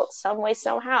the middle some way,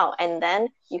 somehow. And then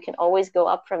you can always go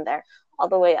up from there, all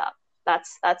the way up.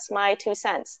 That's my 2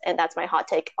 cents. And that's my hot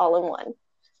take all in one.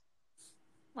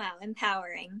 Wow,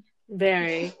 empowering.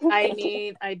 Very.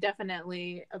 I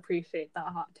definitely appreciate that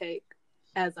hot take,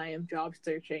 as I am job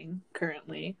searching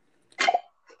currently.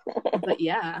 But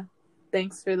yeah,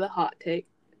 thanks for the hot take,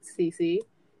 Cece.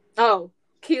 Oh,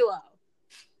 Kilo.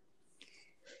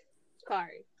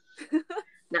 Sorry.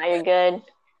 Now you're good.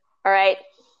 All right.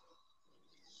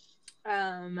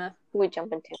 We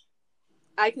jump into.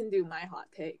 I can do my hot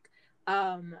take.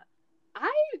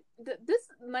 This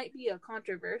might be a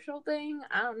controversial thing.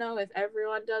 I don't know if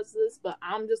everyone does this, but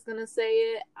I'm just gonna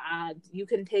say it. You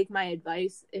can take my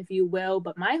advice if you will,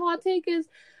 but my hot take is,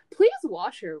 please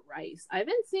wash your rice. I've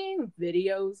been seeing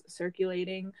videos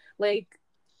circulating, like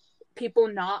people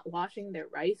not washing their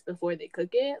rice before they cook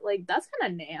it. Like, that's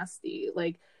kind of nasty.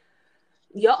 Like,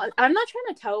 y'all, I'm not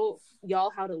trying to tell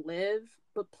y'all how to live,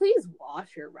 but please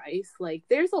wash your rice. Like,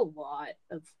 there's a lot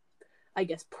of, I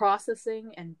guess,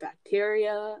 processing and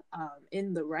bacteria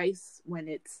in the rice when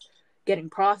it's getting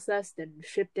processed and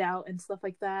shipped out and stuff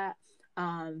like that.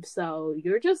 So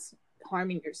you're just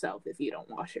harming yourself if you don't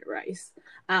wash your rice.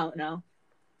 I don't know.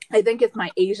 I think it's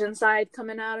my Asian side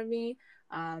coming out of me.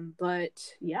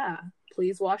 But yeah,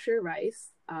 please wash your rice.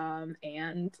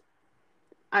 And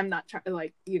I'm not trying to,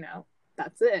 like,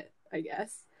 that's it, I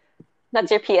guess.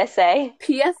 That's your PSA?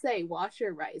 PSA, wash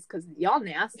your rice, because y'all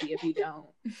nasty if you don't.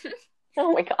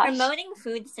 Oh my gosh. Promoting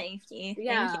food safety.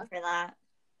 Yeah. Thank you for that.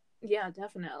 Yeah,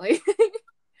 definitely.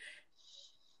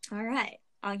 All right.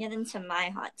 I'll get into my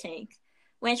hot take,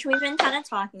 which we've been kind of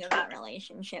talking about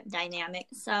relationship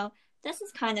dynamics. So this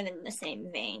is kind of in the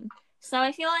same vein. So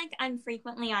I feel like I'm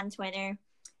frequently on Twitter,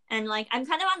 and like I'm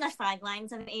kind of on the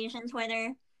sidelines of Asian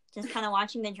Twitter, just kind of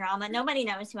watching the drama. Nobody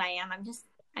knows who I am.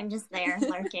 I'm just there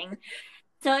lurking.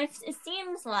 So it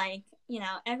seems like,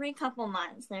 every couple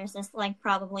months there's this like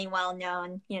probably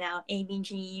well-known,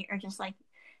 ABG, or just like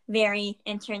very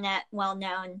internet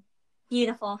well-known,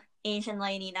 beautiful Asian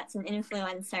lady that's an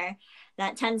influencer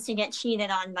that tends to get cheated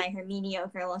on by her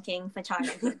mediocre looking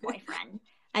photographer boyfriend.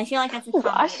 I feel like that's a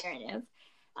common narrative.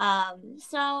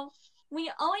 So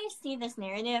we always see this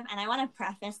narrative, and I want to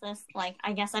preface this, like,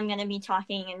 I guess I'm going to be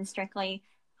talking in strictly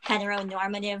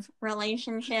heteronormative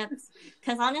relationships,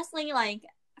 because honestly, like,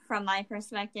 from my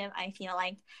perspective, I feel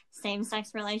like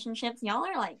same-sex relationships, y'all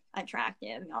are like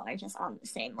attractive, y'all are just on the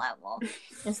same level.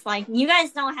 It's like, you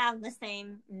guys don't have the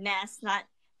same mess that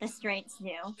the straights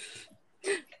do.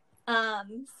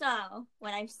 So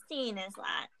what I've seen is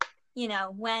that you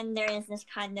know, when there is this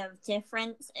kind of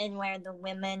difference in where the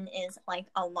woman is like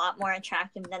a lot more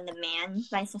attractive than the man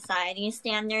by society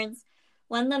standards,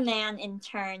 when the man in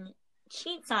turn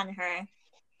cheats on her,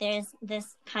 there's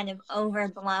this kind of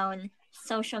overblown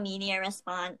social media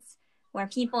response where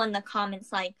people in the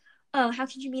comments like, oh, how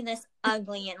could you be this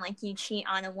ugly and like you cheat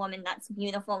on a woman that's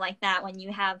beautiful like that when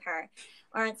you have her?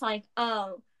 Or it's like,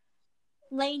 oh,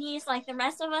 ladies, like the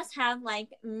rest of us have like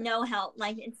no help.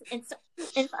 Like it's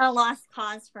a lost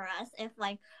cause for us if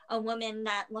like a woman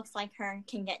that looks like her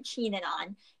can get cheated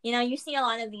on. You know, you see a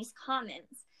lot of these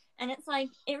comments, and it's like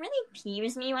it really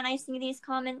peeves me when I see these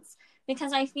comments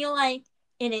because I feel like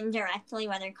it indirectly,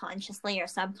 whether consciously or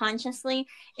subconsciously,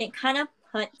 it kind of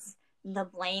puts the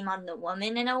blame on the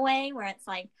woman in a way where it's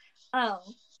like, oh,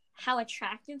 how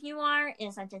attractive you are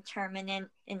is a determinant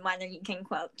in whether you can,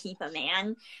 quote, keep a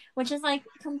man, which is like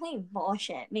complete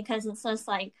bullshit because it's just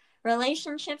like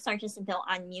relationships are just built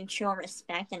on mutual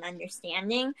respect and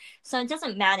understanding. So it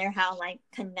doesn't matter how like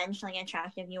conventionally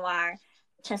attractive you are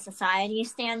to society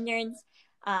standards.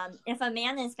 If a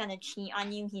man is going to cheat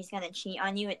on you, he's going to cheat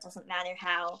on you. It doesn't matter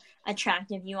how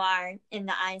attractive you are in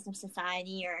the eyes of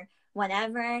society or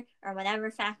whatever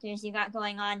factors you got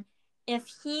going on. If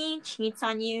he cheats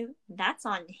on you, that's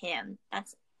on him.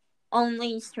 That's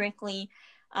only strictly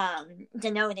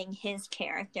denoting his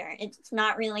character. It's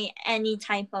not really any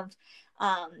type of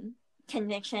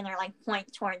conviction or like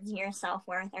point towards your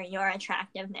self-worth or your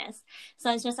attractiveness.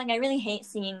 So it's just like I really hate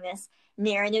seeing this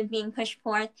narrative being pushed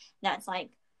forth that's like,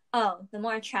 oh, the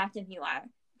more attractive you are,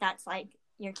 that's like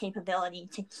your capability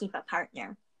to keep a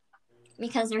partner.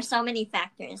 Because there's so many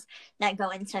factors that go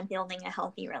into building a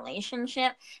healthy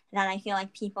relationship that I feel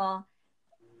like people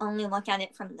only look at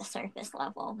it from the surface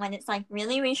level. When it's like,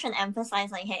 really, we should emphasize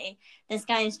like, hey, this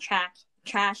guy is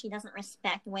trash. He doesn't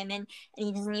respect women, and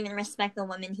he doesn't even respect the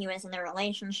woman he was in a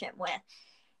relationship with.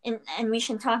 And we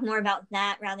should talk more about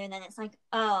that rather than it's like,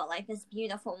 oh, like this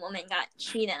beautiful woman got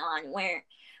cheated on. Where,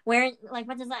 like,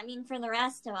 what does that mean for the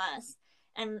rest of us?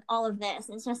 And all of this,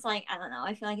 it's just like, I don't know,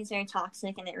 I feel like it's very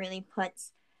toxic and it really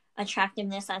puts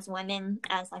attractiveness as women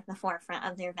as like the forefront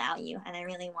of their value. And I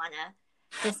really want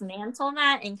to dismantle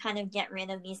that and kind of get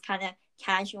rid of these kind of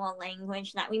casual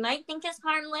language that we might think is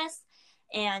harmless.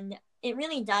 And it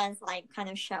really does like kind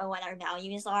of show what our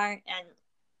values are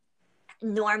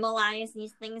and normalize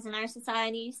these things in our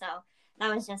society. So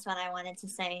that was just what I wanted to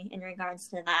say in regards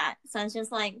to that. So it's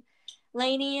just like,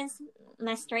 ladies,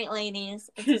 my straight ladies,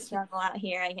 it's a struggle out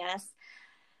here, I guess.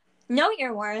 Know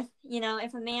your worth. You know,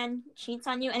 if a man cheats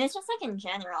on you, and it's just like in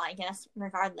general, I guess,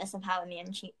 regardless of how a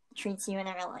man treats you in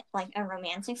a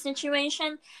romantic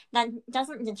situation, that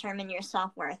doesn't determine your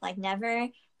self-worth. Like, never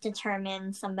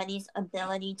determine somebody's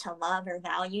ability to love or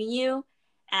value you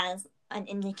as an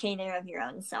indicator of your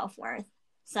own self-worth.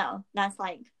 So that's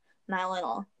like my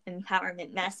little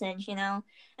empowerment message, you know?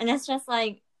 And it's just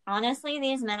like, honestly,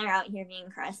 these men are out here being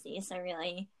crusty, so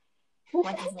really,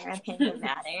 what does their opinion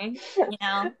matter? You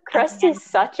know? Crusty is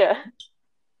such a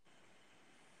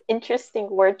interesting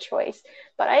word choice,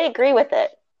 but I agree with it.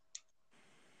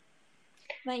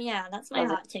 But yeah, that's my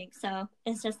hot take. So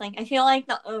it's just like, I feel like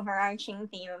the overarching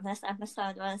theme of this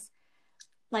episode was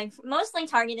like mostly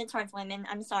targeted towards women.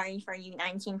 I'm sorry for you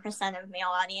 19% of male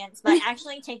audience, but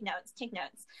actually take notes.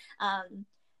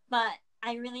 But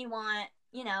I really want,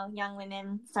 you know, young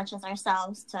women such as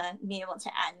ourselves to be able to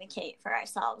advocate for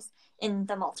ourselves in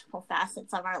the multiple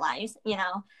facets of our lives. You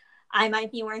know, I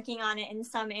might be working on it in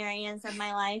some areas of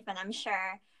my life, and I'm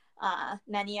sure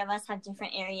many of us have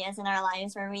different areas in our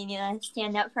lives where we need to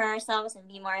stand up for ourselves and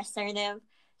be more assertive.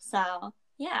 So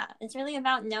yeah, it's really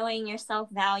about knowing your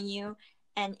self-value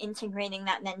and integrating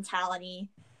that mentality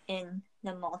in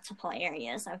the multiple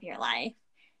areas of your life.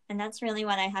 And that's really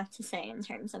what I have to say in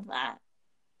terms of that.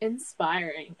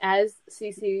 Inspiring. As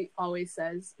Cece always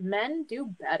says, men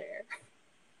do better.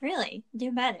 Really,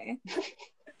 do better.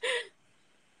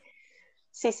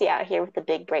 Cece out here with the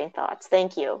big brain thoughts.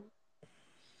 Thank you.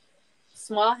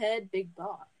 Small head, big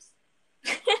thoughts.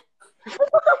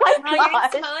 Oh my You're gosh.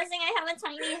 exposing I have a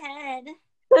tiny head.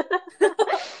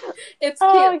 It's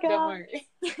cute, don't worry.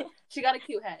 She got a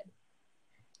cute head.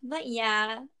 But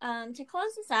yeah, to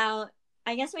close this out,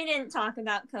 I guess we didn't talk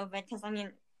about COVID because, I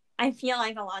mean, I feel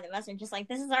like a lot of us are just like,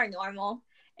 this is our normal.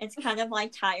 It's kind of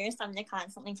like tiresome to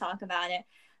constantly talk about it.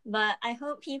 But I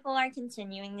hope people are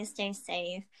continuing to stay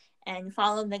safe and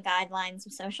follow the guidelines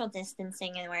of social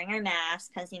distancing and wearing our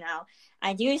masks because, you know,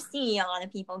 I do see a lot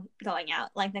of people going out,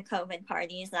 like the COVID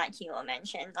parties that Kilo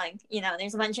mentioned. Like, you know,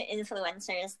 there's a bunch of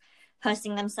influencers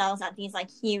posting themselves at these, like,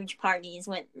 huge parties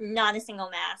with not a single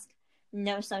mask,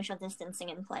 no social distancing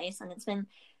in place. And it's been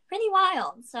pretty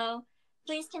wild. So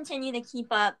please continue to keep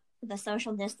up the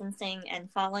social distancing and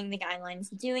following the guidelines,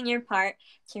 doing your part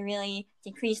to really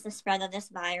decrease the spread of this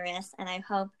virus. And I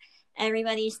hope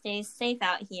everybody stays safe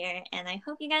out here, and I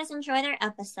hope you guys enjoyed our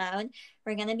episode.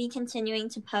 We're going to be continuing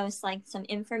to post like some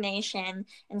information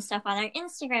and stuff on our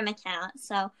Instagram account,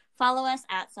 so follow us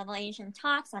at Subtle Asian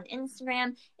Talks on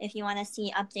Instagram if you want to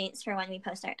see updates for when we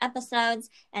post our episodes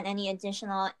and any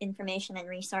additional information and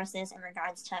resources in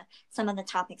regards to some of the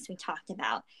topics we talked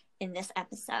about in this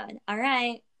episode. All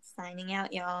right, signing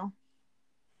out, y'all.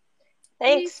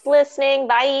 Thanks for listening.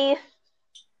 Bye.